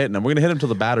to keep hitting him. We're going to hit him till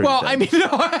the battery. Well, I mean, no,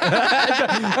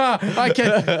 I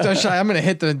can't. I'm going to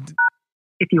hit the.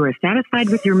 If you are satisfied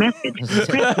with your message,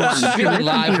 press 1.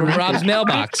 Live from Rob's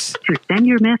mailbox. To send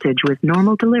your message with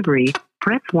normal delivery,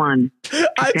 press 1.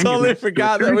 I totally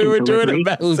forgot that we were doing a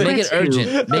message. Ooh, make it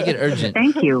urgent. Make it urgent.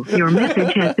 Thank you. Your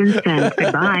message has been sent.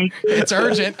 Goodbye. It's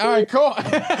urgent. All right, cool. All of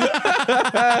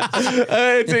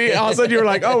a sudden you were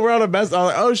like, "Oh, we're on a message." I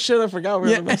was like, "Oh shit, I forgot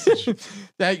we're on a message."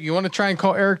 That you want to try and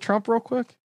call Eric Trump real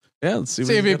quick? Yeah, let's see.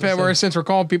 See if since we're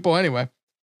calling people anyway.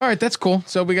 All right, that's cool.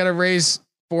 So we got to raise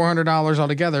 $400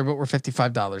 altogether, but we're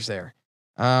 $55 there.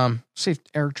 See if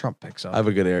Eric Trump picks up. I have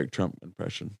a good Eric Trump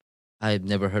impression. I've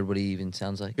never heard what he even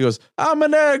sounds like. He goes, "I'm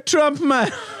an Eric Trump man."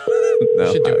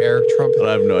 No, should do Eric Trump. But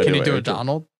I have no idea. Can you do a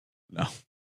Donald? No.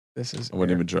 This is. I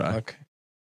wouldn't even try. Okay.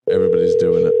 Everybody's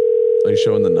doing it. Are you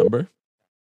showing the number?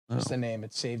 What's the name?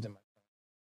 It's saved in my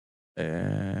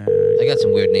phone. I got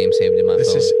some weird names saved in my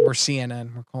phone. We're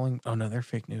CNN. We're calling. Oh no, they're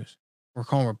fake news. We're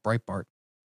calling with Breitbart.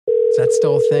 Is that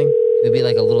still a thing? It'd be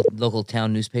like a little local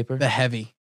town newspaper. The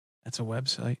Heavy. That's a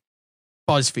website.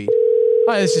 BuzzFeed.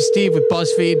 Hi, this is Steve with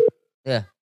BuzzFeed. Yeah.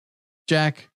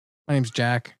 Jack. My name's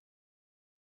Jack.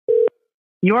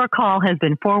 Your call has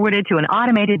been forwarded to an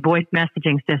automated voice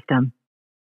messaging system.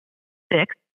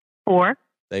 6 4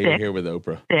 You're here with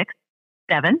Oprah. 6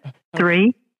 7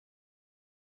 3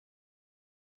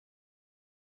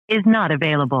 is not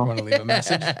available. Want to leave a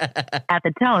message? At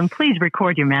the tone, please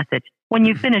record your message. When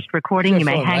you've finished recording, you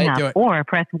may hang up or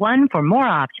press 1 for more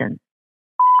options.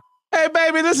 Hey,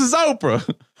 baby, this is Oprah.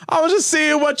 I was just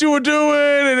seeing what you were doing,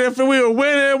 and if we were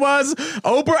winning, it was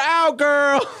Oprah out,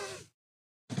 girl.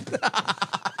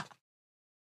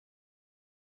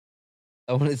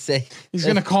 I want to say he's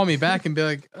gonna call me back and be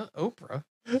like, Oprah.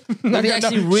 But he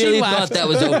actually really thought that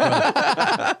was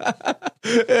Oprah.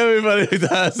 Everybody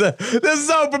does that. This is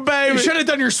Oprah, baby. You should have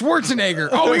done your Schwarzenegger.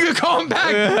 Oh, we could call him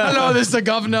back. I know this is the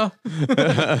governor.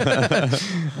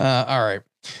 All right,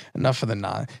 enough of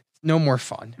the no more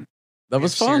fun. That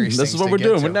was fun. This is what we're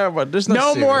doing. There's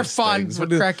no more fun. Things.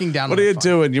 We're cracking down. What are you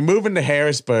doing? You're moving to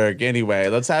Harrisburg anyway.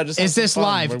 Let's have just. Is this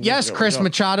live? Yes, Chris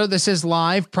Machado. This is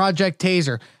live. Project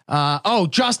Taser.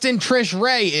 Justin Trish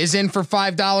Ray is in for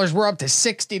 $5. We're up to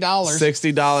 $60.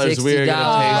 $60. We're going to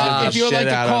taser if you would like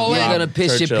to call in, you're going to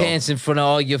piss your pants in front of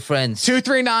all your friends.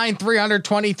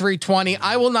 239-300-2320.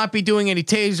 I will not be doing any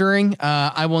tasering.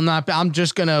 I will not. I'm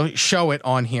just going to show it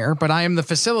on here, but I am the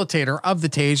facilitator of the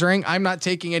tasering. I'm not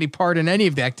taking any part in any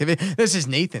of the activity. This is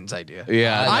Nathan's idea.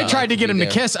 Yeah. I tried to get him to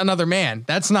kiss another man.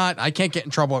 That's not, I can't get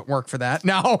in trouble at work for that.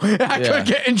 No, I could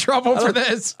get in trouble for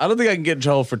this. I don't think I can get in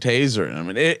trouble for tasering. I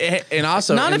mean, and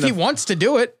also not if he wants to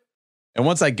do it. And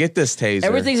once I get this taser,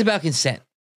 everything's about consent.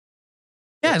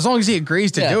 Yeah, as long as he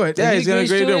agrees to do it. Yeah, he's going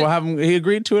to agree to it. We'll have him. He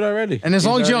agreed to it already. And as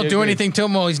long as you don't do anything to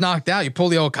him while he's knocked out, you pull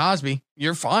the old Cosby,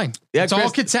 you're fine. Yeah, it's all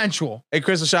consensual. Hey,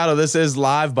 Chris Machado, this is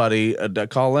live, buddy.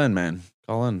 Call in, man.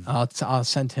 Call in. I'll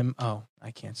send him. Oh,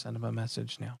 I can't send him a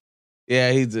message now.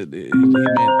 Yeah, he might be.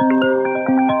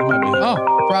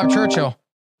 Oh, Rob Churchill.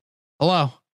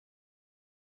 Hello.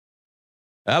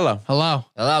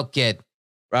 Hello, kid.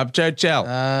 Rob Churchill.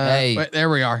 Hey. Wait, there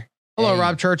we are. Hello,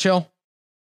 Rob Churchill.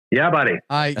 Yeah, buddy.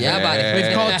 Yeah, buddy.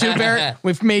 We've called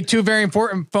we've made two very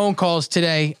important phone calls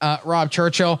today. Rob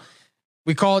Churchill.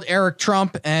 We called Eric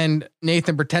Trump and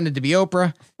Nathan pretended to be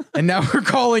Oprah. And now we're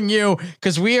calling you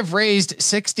because we have raised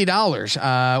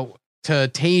 $60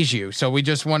 to tase you. So we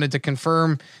just wanted to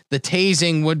confirm the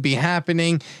tasing would be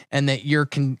happening and that you're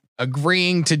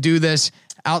agreeing to do this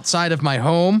outside of my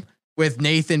home with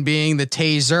Nathan being the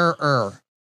taser.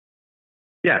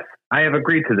 Yes, I have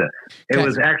agreed to this. It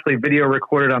was actually video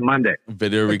recorded on Monday.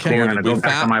 Video recorded. I'm going to go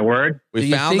back on my word. We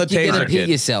found the taser kid.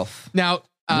 Yourself. Now,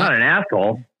 I'm not an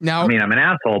asshole. Now, I mean, I'm an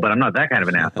asshole, but I'm not that kind of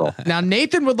an asshole. Now,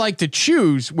 Nathan would like to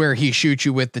choose where he shoots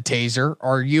you with the taser.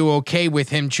 Are you okay with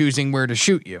him choosing where to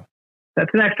shoot you? That's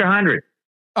an extra 100.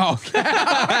 Oh,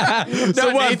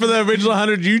 so what? For the original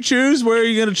 100 you choose? Where are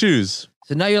you going to choose?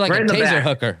 So now you're like a taser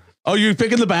hooker. Oh, you're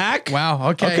picking the back? Wow.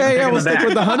 Okay. Okay. Yeah, we'll stick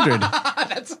with the 100.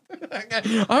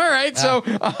 All right. So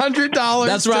 $100.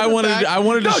 That's why I wanted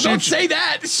to shoot. Don't say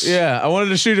that. Yeah, I wanted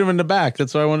to shoot him in the back.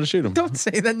 That's why I wanted to shoot him. Don't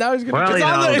say that. Now he's gonna.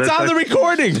 It's on the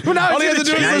recording. All he has to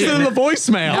do is listen to the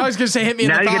voicemail. Now he's gonna say, "Hit me in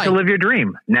the thigh." Now you get to live your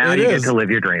dream. Now you get to live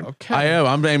your dream. Okay. I am.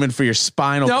 I'm aiming for your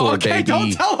spinal cord, baby.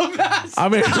 Don't tell him that. I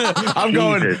mean,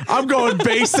 I'm going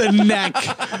base and neck,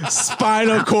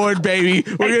 spinal cord, baby.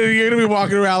 You're gonna be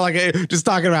walking around like just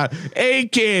talking about a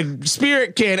kid,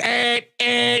 spirit kid,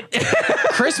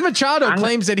 Chris Machado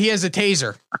claims that he has a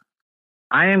taser.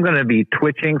 I am going to be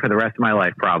twitching for the rest of my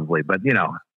life, probably. But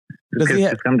I'm just going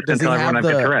to tell everyone I've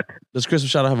got Tourette's. Does Chris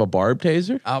Machado have a barb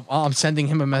taser? I'm sending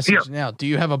him a message now. Do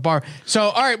you have a barb? So,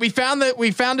 all right, we found a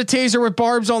taser with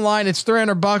barbs online. It's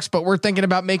 $300, but we're thinking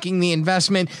about making the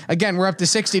investment. Again, we're up to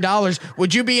 $60.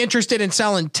 Would you be interested in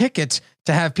selling tickets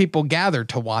to have people gather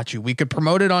to watch you? We could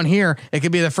promote it on here. It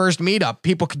could be the first meetup.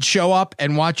 People could show up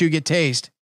and watch you get tased.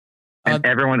 And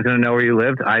everyone's going to know where you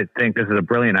lived. I think this is a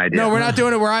brilliant idea. No, we're not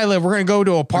doing it where I live. We're going to go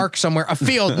to a park somewhere, a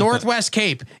field, Northwest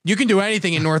Cape. You can do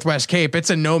anything in Northwest Cape.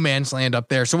 It's a no man's land up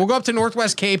there. So we'll go up to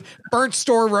Northwest Cape, Burnt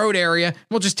Store Road area.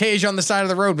 We'll just tase you on the side of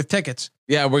the road with tickets.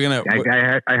 Yeah, we're going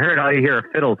to. I heard all you hear are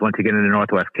fiddles once you get into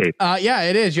Northwest Cape. Yeah,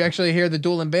 it is. You actually hear the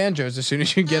dueling banjos as soon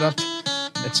as you get up.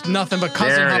 It's nothing but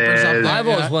cousin humpers up there. I've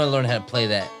always wanted to learn how to play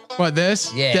that. What,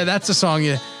 this? Yeah. That's a song.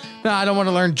 No, I don't want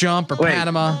to learn Jump or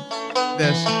Panama.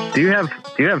 This. Do you have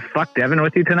Fuck Devin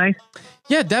with you tonight?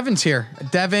 Yeah, Devin's here.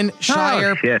 Devin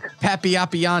Shire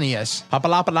Papiapianius.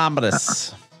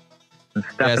 Papalapanamadis.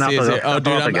 Oh,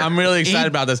 dude, I'm really excited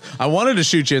about this. I wanted to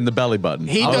shoot you in the belly button.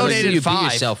 He donated $5.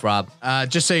 Yourself, Rob.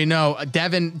 Just so you know,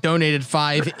 Devin donated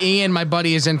 $5. Ian, my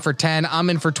buddy, is in for $10. I'm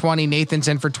in for $20. Nathan's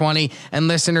in for $20, and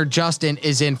listener Justin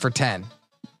is in for $10.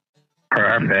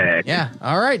 Perfect. Yeah.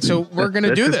 All right. So we're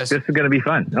gonna do this. This is gonna be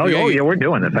fun. Oh yeah, we're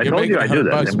doing this. I told you I do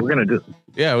this, and we're gonna do it.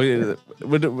 Yeah, we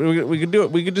could do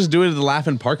it. We could just do it at the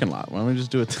Laughing parking lot. Why don't we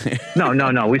just do it there? No.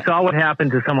 We saw what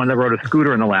happened to someone that rode a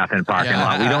scooter in the Laughing parking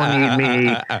lot. We don't need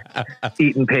me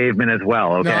eating pavement as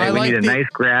well. Okay, we need a nice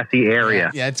grassy area.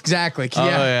 Yeah, it's exactly. Oh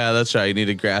yeah, that's right. You need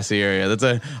a grassy area.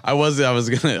 I was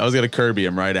gonna Kirby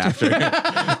him right after.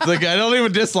 Like I don't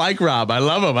even dislike Rob. I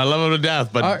love him to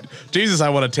death. But Jesus, I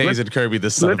want to tase and Kirby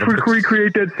this son. Let's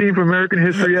recreate that scene from American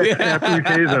History X after we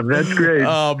tase him. That's great.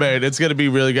 Oh man, it's gonna be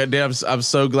really good. Damn, I'm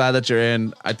so glad that you're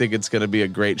in. I think it's going to be a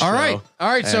great show. All right.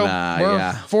 And, so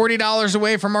we're $40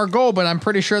 away from our goal, but I'm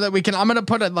pretty sure that we can. I'm going to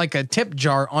put a tip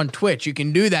jar on Twitch. You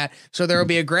can do that. So there will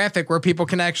be a graphic where people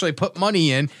can actually put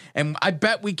money in. And I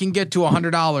bet we can get to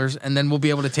 $100 and then we'll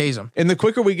be able to tase them. And the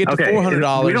quicker we get to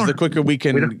 $400, the quicker we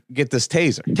can get this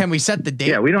taser. Can we set the date?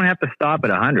 Yeah, we don't have to stop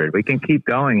at 100. We can keep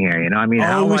going here. You know, I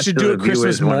mean, we should do it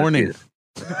Christmas morning.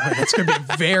 That's gonna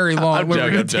be very long.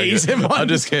 I'm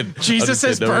just kidding.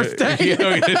 Jesus' birthday.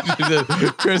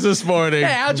 Christmas morning.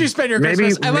 Hey, how'd you spend your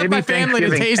Christmas? I left my family to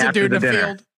tase a dude in the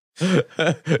field.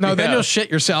 No, then you'll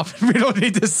shit yourself. We don't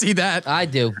need to see that. I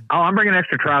do. Oh, I'm bringing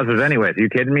extra trousers anyways. Are you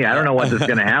kidding me? I don't know what is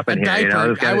going to happen here.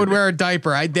 Diaper. I would wear a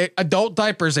diaper. Adult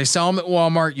diapers, they sell them at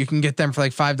Walmart. You can get them for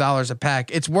like $5 a pack.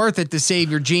 It's worth it to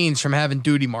save your jeans from having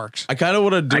duty marks. I kind of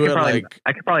want to do it I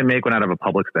could probably make one out of a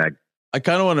Publix bag. I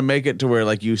kind of want to make it to where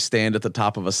like you stand at the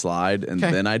top of a slide and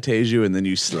then I tase you and then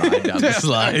you slide down the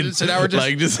slide. So now we're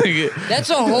that's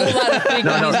a whole lot of thinking.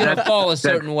 He's going to fall a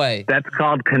certain way. That's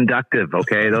called conductive.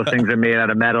 Okay, those things are made out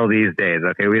of metal these days.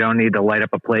 Okay, we don't need to light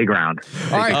up a playground.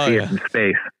 All right, see it in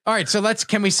space. All right, so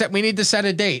we need to set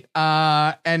a date.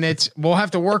 And we'll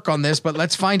have to work on this, but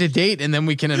let's find a date and then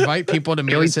we can invite people to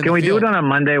meet us in the field. Can we do it on a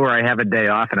Monday where I have a day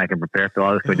off and I can prepare for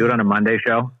all this? Can we do it on a Monday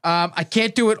show? I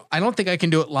can't do it. I don't think I can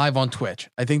do it live on Twitch.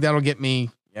 I think that'll get me.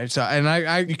 So, and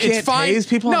you can't it's fine. Tase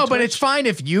people no, on but Twitch? It's fine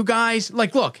if you guys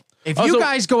look. If you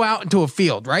guys go out into a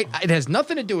field, right? It has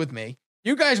nothing to do with me.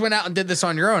 You guys went out and did this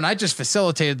on your own. I just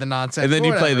facilitated the nonsense. And then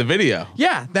you play the video.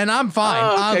 Yeah, then I'm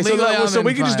fine. Okay, so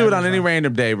we can just do it on any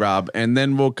random day, Rob, and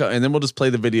then we'll just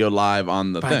play the video live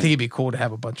on the thing. I think it'd be cool to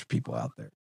have a bunch of people out there.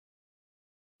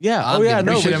 Yeah.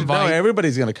 We should invite.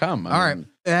 Everybody's gonna come. All right.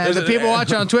 The people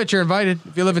watching on Twitch, you're invited.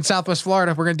 If you live in Southwest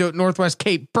Florida, we're gonna do it Northwest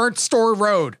Cape, Burnt Store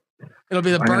Road. It'll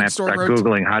be the Burnt Store Road. I'm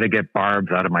Googling how to get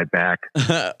barbs out of my back.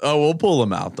 We'll pull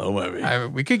them out though. Maybe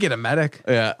we could get a medic.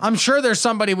 Yeah, I'm sure there's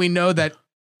somebody we know that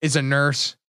is a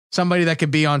nurse, somebody that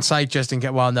could be on site just in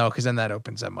case. Well, no, because then that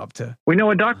opens them up to. We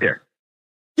know a doctor.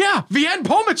 Yeah, Vien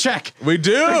Pomacek. We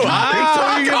do. We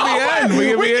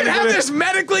can have this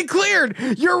medically cleared.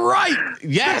 You're right.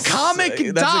 Yes, the comic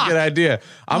that's doc. a good idea.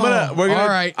 I'm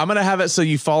gonna have it so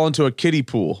you fall into a kiddie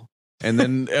pool. And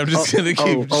then I'm just going to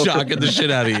keep shocking the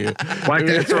shit out of you. Why don't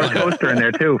you throw a toaster in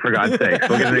there too, for God's sake?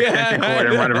 We'll get an extension cord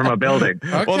and run it from a building.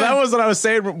 Okay. Well, that was what I was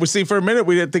saying. See, for a minute,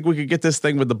 we didn't think we could get this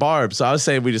thing with the barb. So I was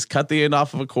saying we just cut the end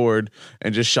off of a cord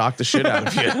and just shock the shit out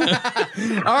of you.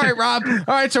 All right, Rob.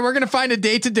 All right, so we're going to find a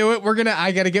date to do it.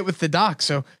 I got to get with the doc.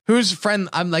 So who's friend?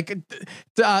 I'm like,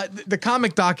 the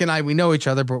comic doc and I, we know each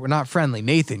other, but we're not friendly.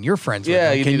 Nathan, you're friends with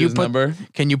him. Can you put number?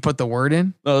 Can you put the word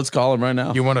in? No, let's call him right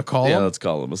now. You want to call him? Yeah, let's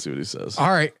call him. Let's see what he says. All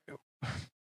right.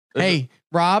 Hey,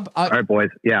 Rob. All right, boys.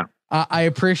 Yeah. I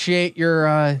appreciate your,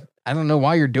 I don't know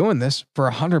why you're doing this for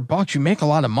 $100. You make a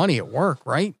lot of money at work,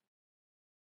 right?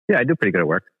 Yeah, I do pretty good at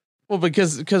work. Well,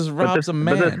 because Rob's a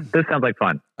man. This sounds like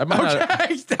fun. All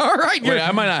right. Wait,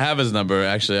 I might not have his number.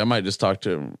 Actually, I might just talk to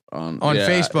him on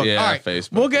Facebook. Yeah, all right.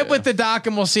 Facebook. We'll get with the doc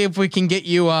and we'll see if we can get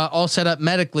you all set up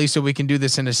medically so we can do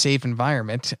this in a safe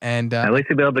environment. And at least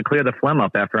you'll be able to clear the phlegm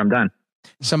up after I'm done.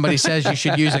 Somebody says you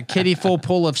should use a kiddie full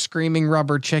pool of screaming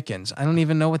rubber chickens. I don't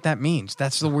even know what that means.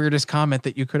 That's the weirdest comment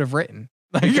that you could have written.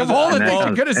 Like of all the things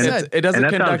you could have said. It doesn't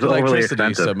conduct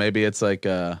electricity, so maybe it's like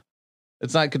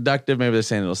it's not conductive. Maybe they're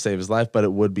saying it'll save his life, but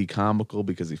it would be comical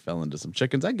because he fell into some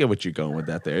chickens. I get what you're going with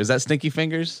that there. Is that Stinky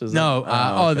Fingers? No.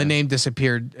 Okay. The name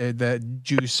disappeared. The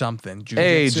Jew something. Jiu-jitsu.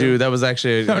 Hey, Jew. That was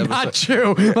actually... No, not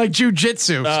Jew. Like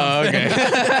jujitsu. Oh, okay.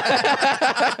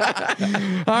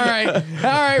 All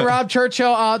right, Rob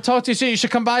Churchill. I'll talk to you soon. You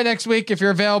should come by next week if you're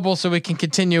available so we can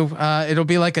continue. It'll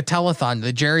be like a telethon,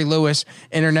 the Jerry Lewis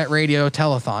Internet Radio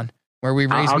Telethon, where we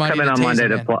raise money. I'll come in on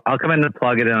Monday I'll come in to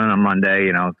plug it in on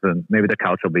Monday. So maybe the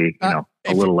couch will be, a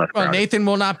little less crowded. Nathan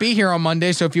will not be here on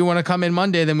Monday, so if you want to come in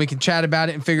Monday, then we can chat about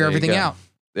it and figure everything out.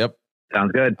 Yep.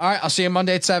 Sounds good. All right, I'll see you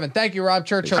Monday at 7. Thank you, Rob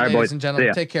Churchill, ladies and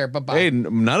gentlemen. Take care. Bye-bye. Hey,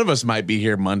 none of us might be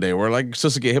here Monday. We're like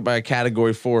supposed to get hit by a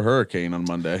Category 4 hurricane on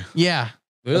Monday. Yeah.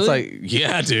 Really? It's like,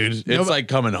 yeah, dude. It's like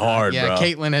coming hard, bro.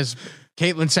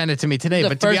 Caitlin sent it to me today.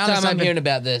 But to be honest, I'm hearing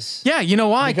about this. Yeah, you know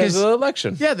why? Because of the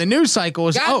election. Yeah, the news cycle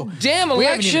is. Damn election. We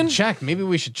haven't even checked. Maybe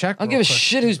we should check. I'll give a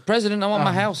shit who's president. I want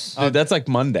my house. Dude, that's like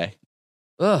Monday.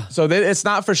 Ugh. So it's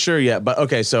not for sure yet. But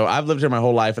okay, so I've lived here my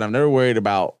whole life, and I've never worried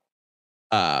about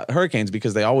hurricanes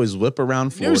because they always whip around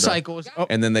Florida. News cycles.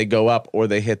 And then they go up or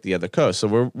they hit the other coast.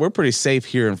 So we're pretty safe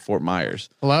here in Fort Myers.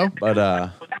 Hello. But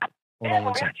hold on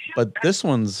one second. But this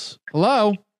one's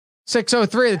hello.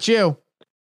 603. That's you.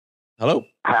 Hello.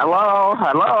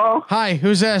 Hello. Hi,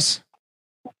 who's this?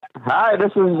 Hi,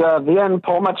 this is Vien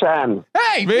Pomachan.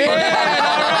 Hey, Vien!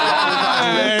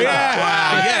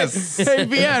 Yes. Hey,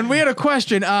 VN, we had a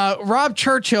question. Rob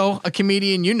Churchill, a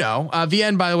comedian,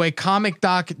 VN, by the way,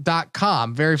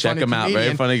 comicdoc.com. Very Check funny him out. comedian.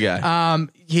 Very funny guy.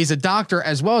 He's a doctor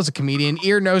as well as a comedian,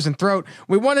 ear, nose, and throat.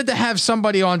 We wanted to have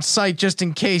somebody on site just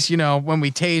in case, when we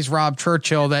tase Rob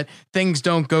Churchill, that things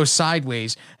don't go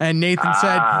sideways. And Nathan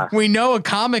said, we know a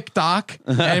comic doc.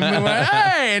 And we went,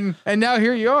 hey, and now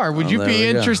here you are. Would you be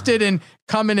interested in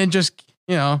coming and just,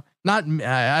 not,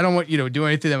 I don't want you to do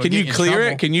anything that would Can get you clear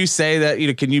trouble. it? Can you say that,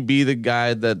 can you be the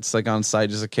guy that's like on site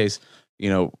just in case, I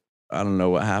don't know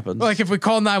what happens. Like if we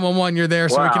call 911, you're there,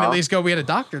 so we can at least go. We had a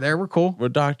doctor there. We're cool. We're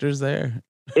doctors there.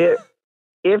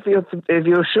 If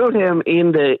you shoot him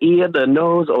in the ear, the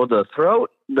nose, or the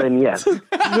throat, then yes.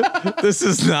 This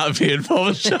is not being Paul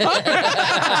Machado. No,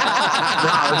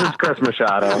 this is Chris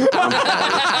Machado.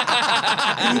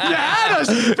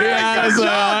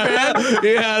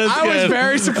 I was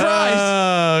very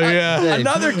surprised.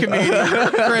 Another comedian,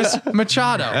 Chris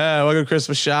Machado. Yeah, welcome to Chris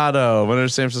Machado, winner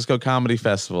of San Francisco Comedy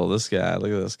Festival. This guy,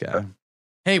 look at this guy.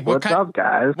 Hey, what's up,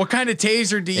 guys? What kind of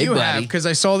taser do you have? Because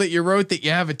I saw that you wrote that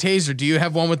you have a taser. Do you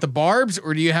have one with the barbs,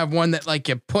 or do you have one that like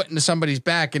you put into somebody's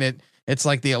back and it's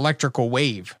like the electrical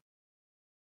wave?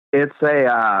 It's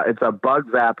a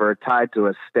bug zapper tied to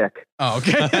a stick. Oh,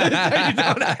 okay.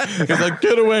 He's like,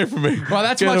 get away from me. Well,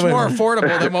 that's much more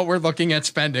affordable than what we're looking at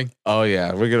spending. Oh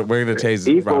yeah, we're gonna tase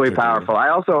it. Equally powerful. I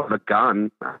also have a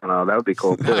gun. I don't know. That would be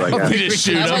cool too. I guess.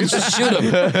 Just shoot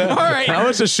him. All right. How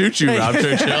much to shoot you, Rob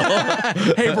Churchill?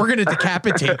 Hey, we're gonna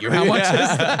decapitate you. How much is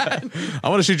that? I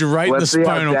want to shoot you right in the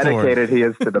spinal cord. Let's see how dedicated he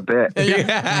is to the bit.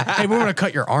 Hey, we're gonna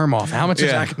cut your arm off. How much is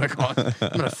that gonna cost?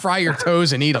 I'm gonna fry your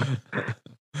toes and eat them.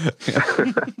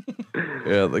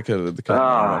 Yeah, the cut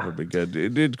would be good.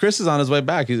 Dude, Chris is on his way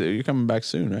back. You're coming back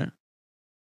soon, right?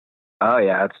 Oh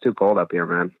yeah, it's too cold up here,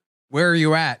 man. Where are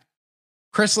you at?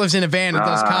 Chris lives in a van and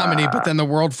does comedy, but then the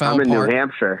world fell apart. I'm in New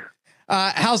Hampshire.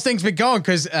 How's things been going?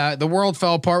 Because the world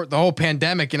fell apart, the whole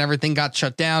pandemic and everything got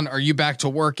shut down. Are you back to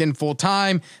working full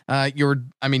time? You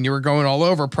were going all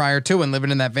over prior to and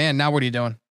living in that van. Now what are you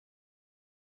doing?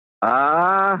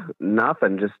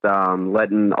 Nothing. Just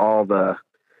letting all the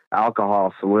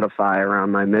alcohol solidify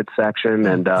around my midsection,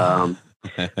 and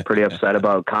pretty upset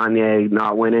about Kanye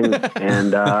not winning.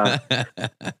 And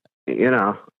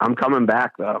I'm coming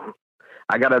back though.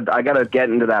 I gotta get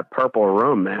into that purple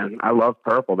room, man. I love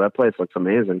purple. That place looks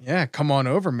amazing. Yeah, come on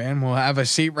over, man. We'll have a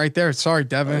seat right there. Sorry,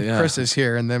 Devin. Chris is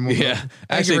here, and then we'll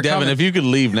Actually, Devin, if you could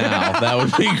leave now, that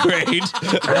would be great.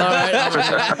 All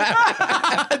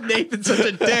right. Nathan's such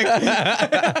a dick.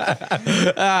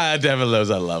 Devin knows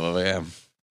I love him, man.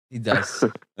 He does.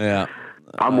 Yeah.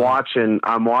 I'm watching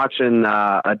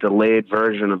a delayed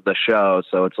version of the show,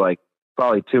 so it's like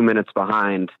probably 2 minutes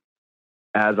behind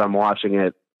as I'm watching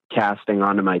it casting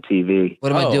onto my TV.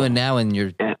 What am I doing now in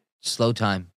your slow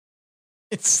time?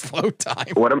 It's slow time.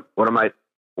 What am I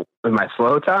in my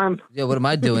slow time? Yeah, what am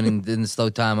I doing in the slow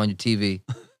time on your TV?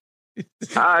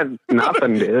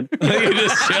 Nothing, dude. You're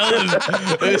just chilling.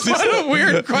 What a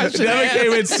weird question. Devin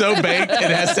came in so baked,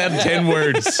 it has to have 10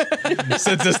 words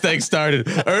since this thing started.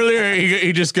 Earlier,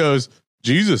 he just goes,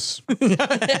 Jesus. And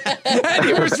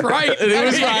he was right.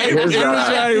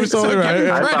 He was totally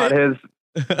right.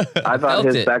 I thought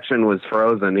his section was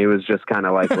frozen. He was just kind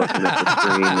of like looking at the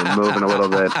screen and moving a little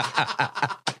bit.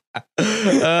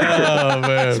 Oh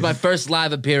man, it's my first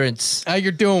live appearance.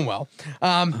 You're doing well.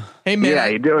 Hey man, yeah,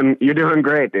 you're doing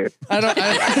great, dude.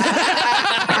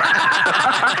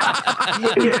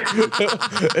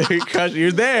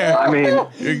 You're there. I mean,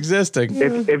 you're existing.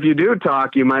 If you do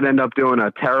talk, you might end up doing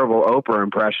a terrible Oprah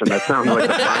impression. That sounds like a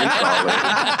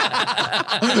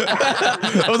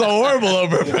That was a horrible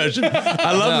Oprah impression.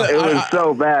 I love that. It was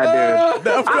so bad, dude.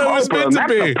 It was meant to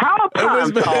be. It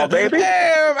was call, baby.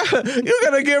 Hey, you're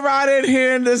gonna get right in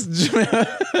here in this.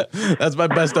 That's my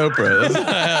best Oprah.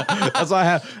 That's what I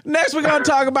have. Next, we're gonna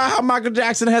talk about how Michael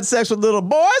Jackson had sex with little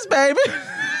boys, baby.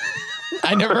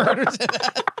 I never heard her say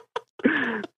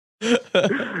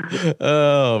that.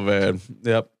 Oh man.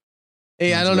 Yep.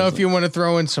 Hey, I don't know if you want to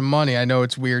throw in some money. I know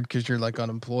it's weird because you're like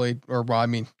unemployed, or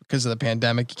because of the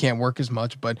pandemic, you can't work as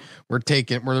much. But we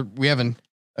have a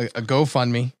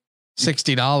GoFundMe,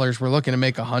 $60. We're looking to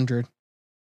make 100.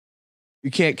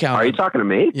 You can't count. Are you talking to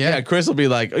me? Yeah, Chris will be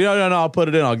like, no, I'll put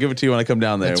it in. I'll give it to you when I come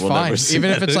down there. It's fine, even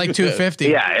if it's like 250.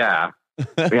 Yeah.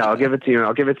 Yeah, I'll give it to you.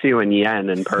 I'll give it to you in yen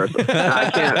in person.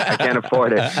 I can't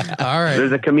afford it. All right.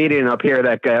 There's a comedian up here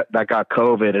that got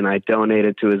COVID, and I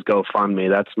donated to his GoFundMe.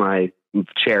 That's my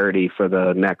charity for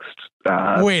the next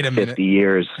Wait a minute. 50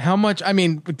 years. How much? I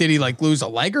mean, did he like lose a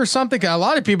leg or something? A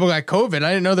lot of people got COVID. I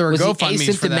didn't know there were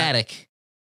GoFundMes for that.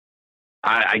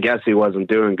 I guess he wasn't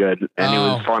doing good, and he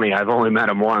was funny. I've only met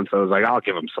him once. So I was like, I'll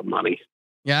give him some money.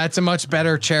 Yeah, it's a much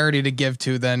better charity to give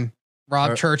to than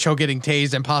Rob Churchill getting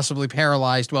tased and possibly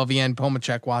paralyzed while Vian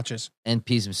Pomacek watches and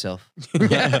pees himself.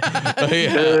 Actually,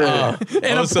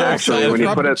 when you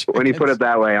put it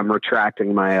that way, I'm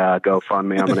retracting my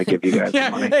GoFundMe. I'm going to give you guys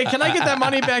some money. Hey, can I get that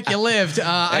money back? You lived.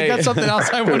 I got something else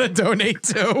I want to donate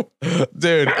to.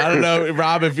 Dude, I don't know,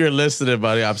 Rob, if you're listening,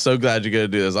 buddy. I'm so glad you're going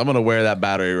to do this. I'm going to wear that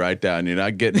battery right down. You're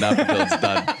not getting up until it's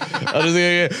done.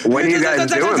 When are you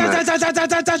guys doing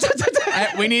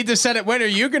this? We need to set it. When are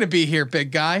you going to be here,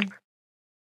 big guy?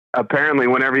 Apparently,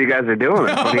 whenever you guys are doing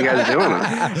it. When are you guys doing it?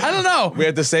 I don't know. We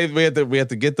have to save. We have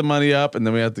to get the money up, and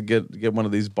then we have to get one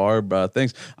of these barb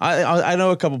things. I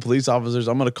know a couple police officers.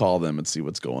 I'm gonna call them and see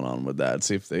what's going on with that.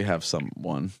 See if they have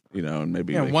someone, and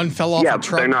maybe one fell off. Yeah, but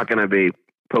they're not gonna be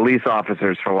police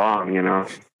officers for long. I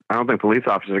don't think police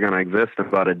officers are gonna exist in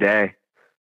about a day.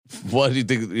 What do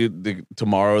you think?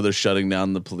 Tomorrow they're shutting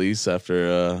down the police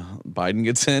after Biden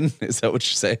gets in? Is that what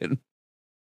you're saying?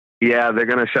 Yeah, they're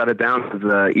going to shut it down because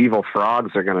the evil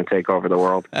frogs are going to take over the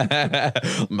world.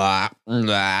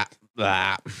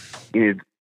 You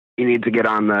need to get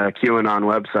on the QAnon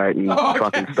website and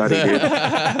fucking study, dude.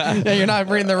 Yeah, you're not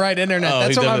reading the right internet.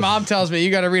 That's what my mom tells me. You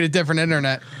got to read a different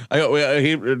internet.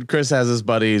 Chris has his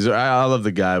buddies. I love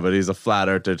the guy, but he's a flat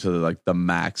earther to the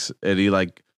max, and he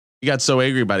got so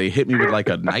angry about it. He hit me with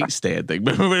a nightstand thing.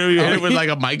 He hit it with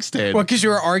a mic stand. Well, because you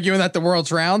were arguing that the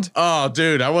world's round? Oh,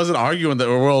 dude, I wasn't arguing that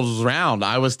the world was round.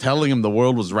 I was telling him the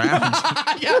world was round.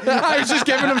 I was just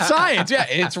giving him science. Yeah,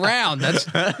 it's round. That's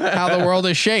how the world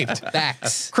is shaped.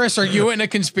 Facts. Chris, are you into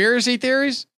conspiracy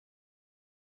theories?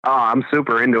 Oh, I'm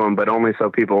super into them, but only so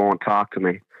people won't talk to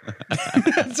me.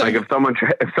 If someone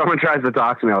tries to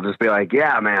talk to me, I'll just be like,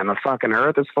 yeah, man, the fucking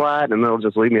earth is flat, and they'll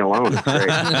just leave me alone. It's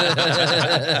great. And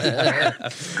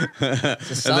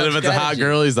then if it's a hot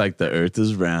girl, he's like, the earth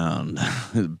is round,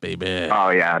 baby. Oh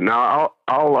yeah, no,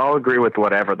 I'll agree with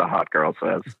whatever the hot girl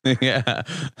says. Yeah,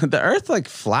 the earth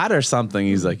flat or something.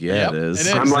 He's like, yeah, it is.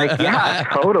 I'm like, yeah,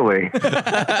 totally.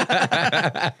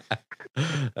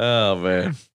 Oh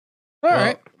man. All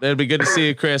right. It'd be good to see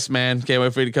you, Chris, man. Can't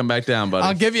wait for you to come back down, buddy.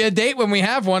 I'll give you a date when we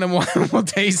have one, and we'll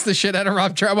taste the shit out of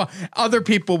Rob Trout. Well, other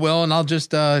people will, and I'll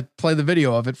just play the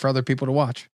video of it for other people to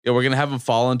watch. Yeah, we're going to have him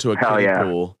fall into a kiddie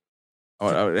pool.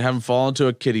 Have him fall into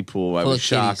a kiddie pool while we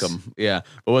shock him. Yeah.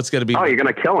 But what's going to be... Oh, you're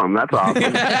going to kill him. That's awesome.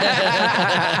 You're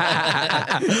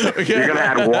going to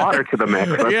add water to the mix.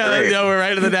 That's great. We're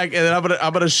right in the neck. And then I'm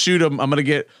going to shoot him. I'm going to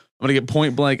get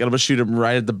point blank, and I'm gonna shoot him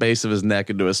right at the base of his neck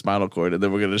into his spinal cord, and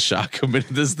then we're gonna shock him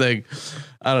into this thing.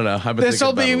 I don't know. This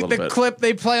will be the clip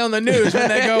they play on the news when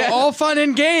they go, all fun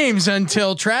and games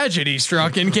until tragedy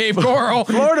struck in Cape Coral.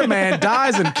 Florida man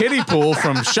dies in kiddie pool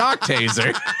from shock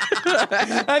taser.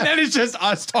 And then it's just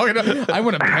us talking I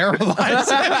want to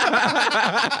paralyze him.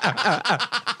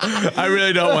 I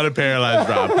really don't want to paralyze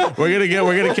Rob. We're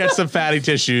gonna catch some fatty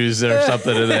tissues or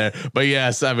something in there. But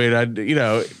yes, I mean,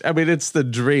 it's the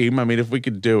dream. I mean, if we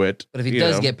could do it. But if he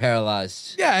does get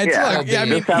paralyzed.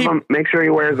 Make sure he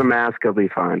wears a mask, he'll be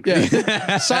fine.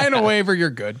 Yeah. Sign a waiver, you're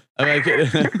good. I'm gonna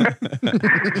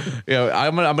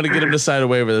get him to sign a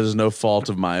waiver. There's no fault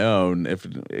of my own. If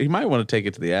he might want to take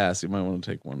it to the ass, he might want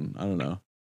to take one. I don't know.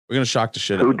 We're gonna shock the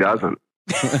shit out of him. Who doesn't?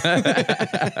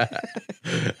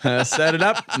 Set it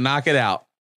up, knock it out.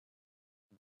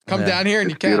 Come down here and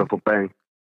you can. Beautiful thing.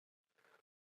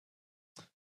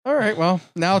 All right. Well,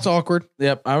 now it's awkward.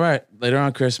 Yep. All right. Later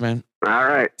on, Chris, man. All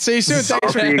right. See you soon.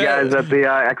 I'll see you guys at the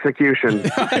execution.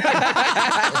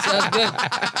 Sounds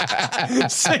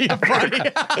good. See you, buddy.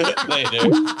 Later.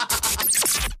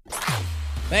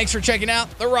 Thanks for checking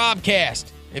out the Robcast.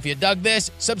 If you dug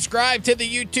this, subscribe to the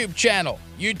YouTube channel,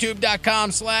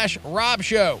 youtube.com/Rob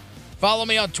Show. Follow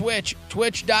me on Twitch,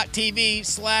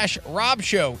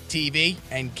 twitch.tv/RobShowTV,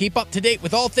 and keep up to date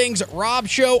with all things Rob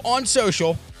Show on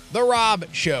social, The Rob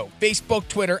Show, Facebook,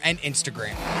 Twitter, and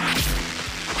Instagram.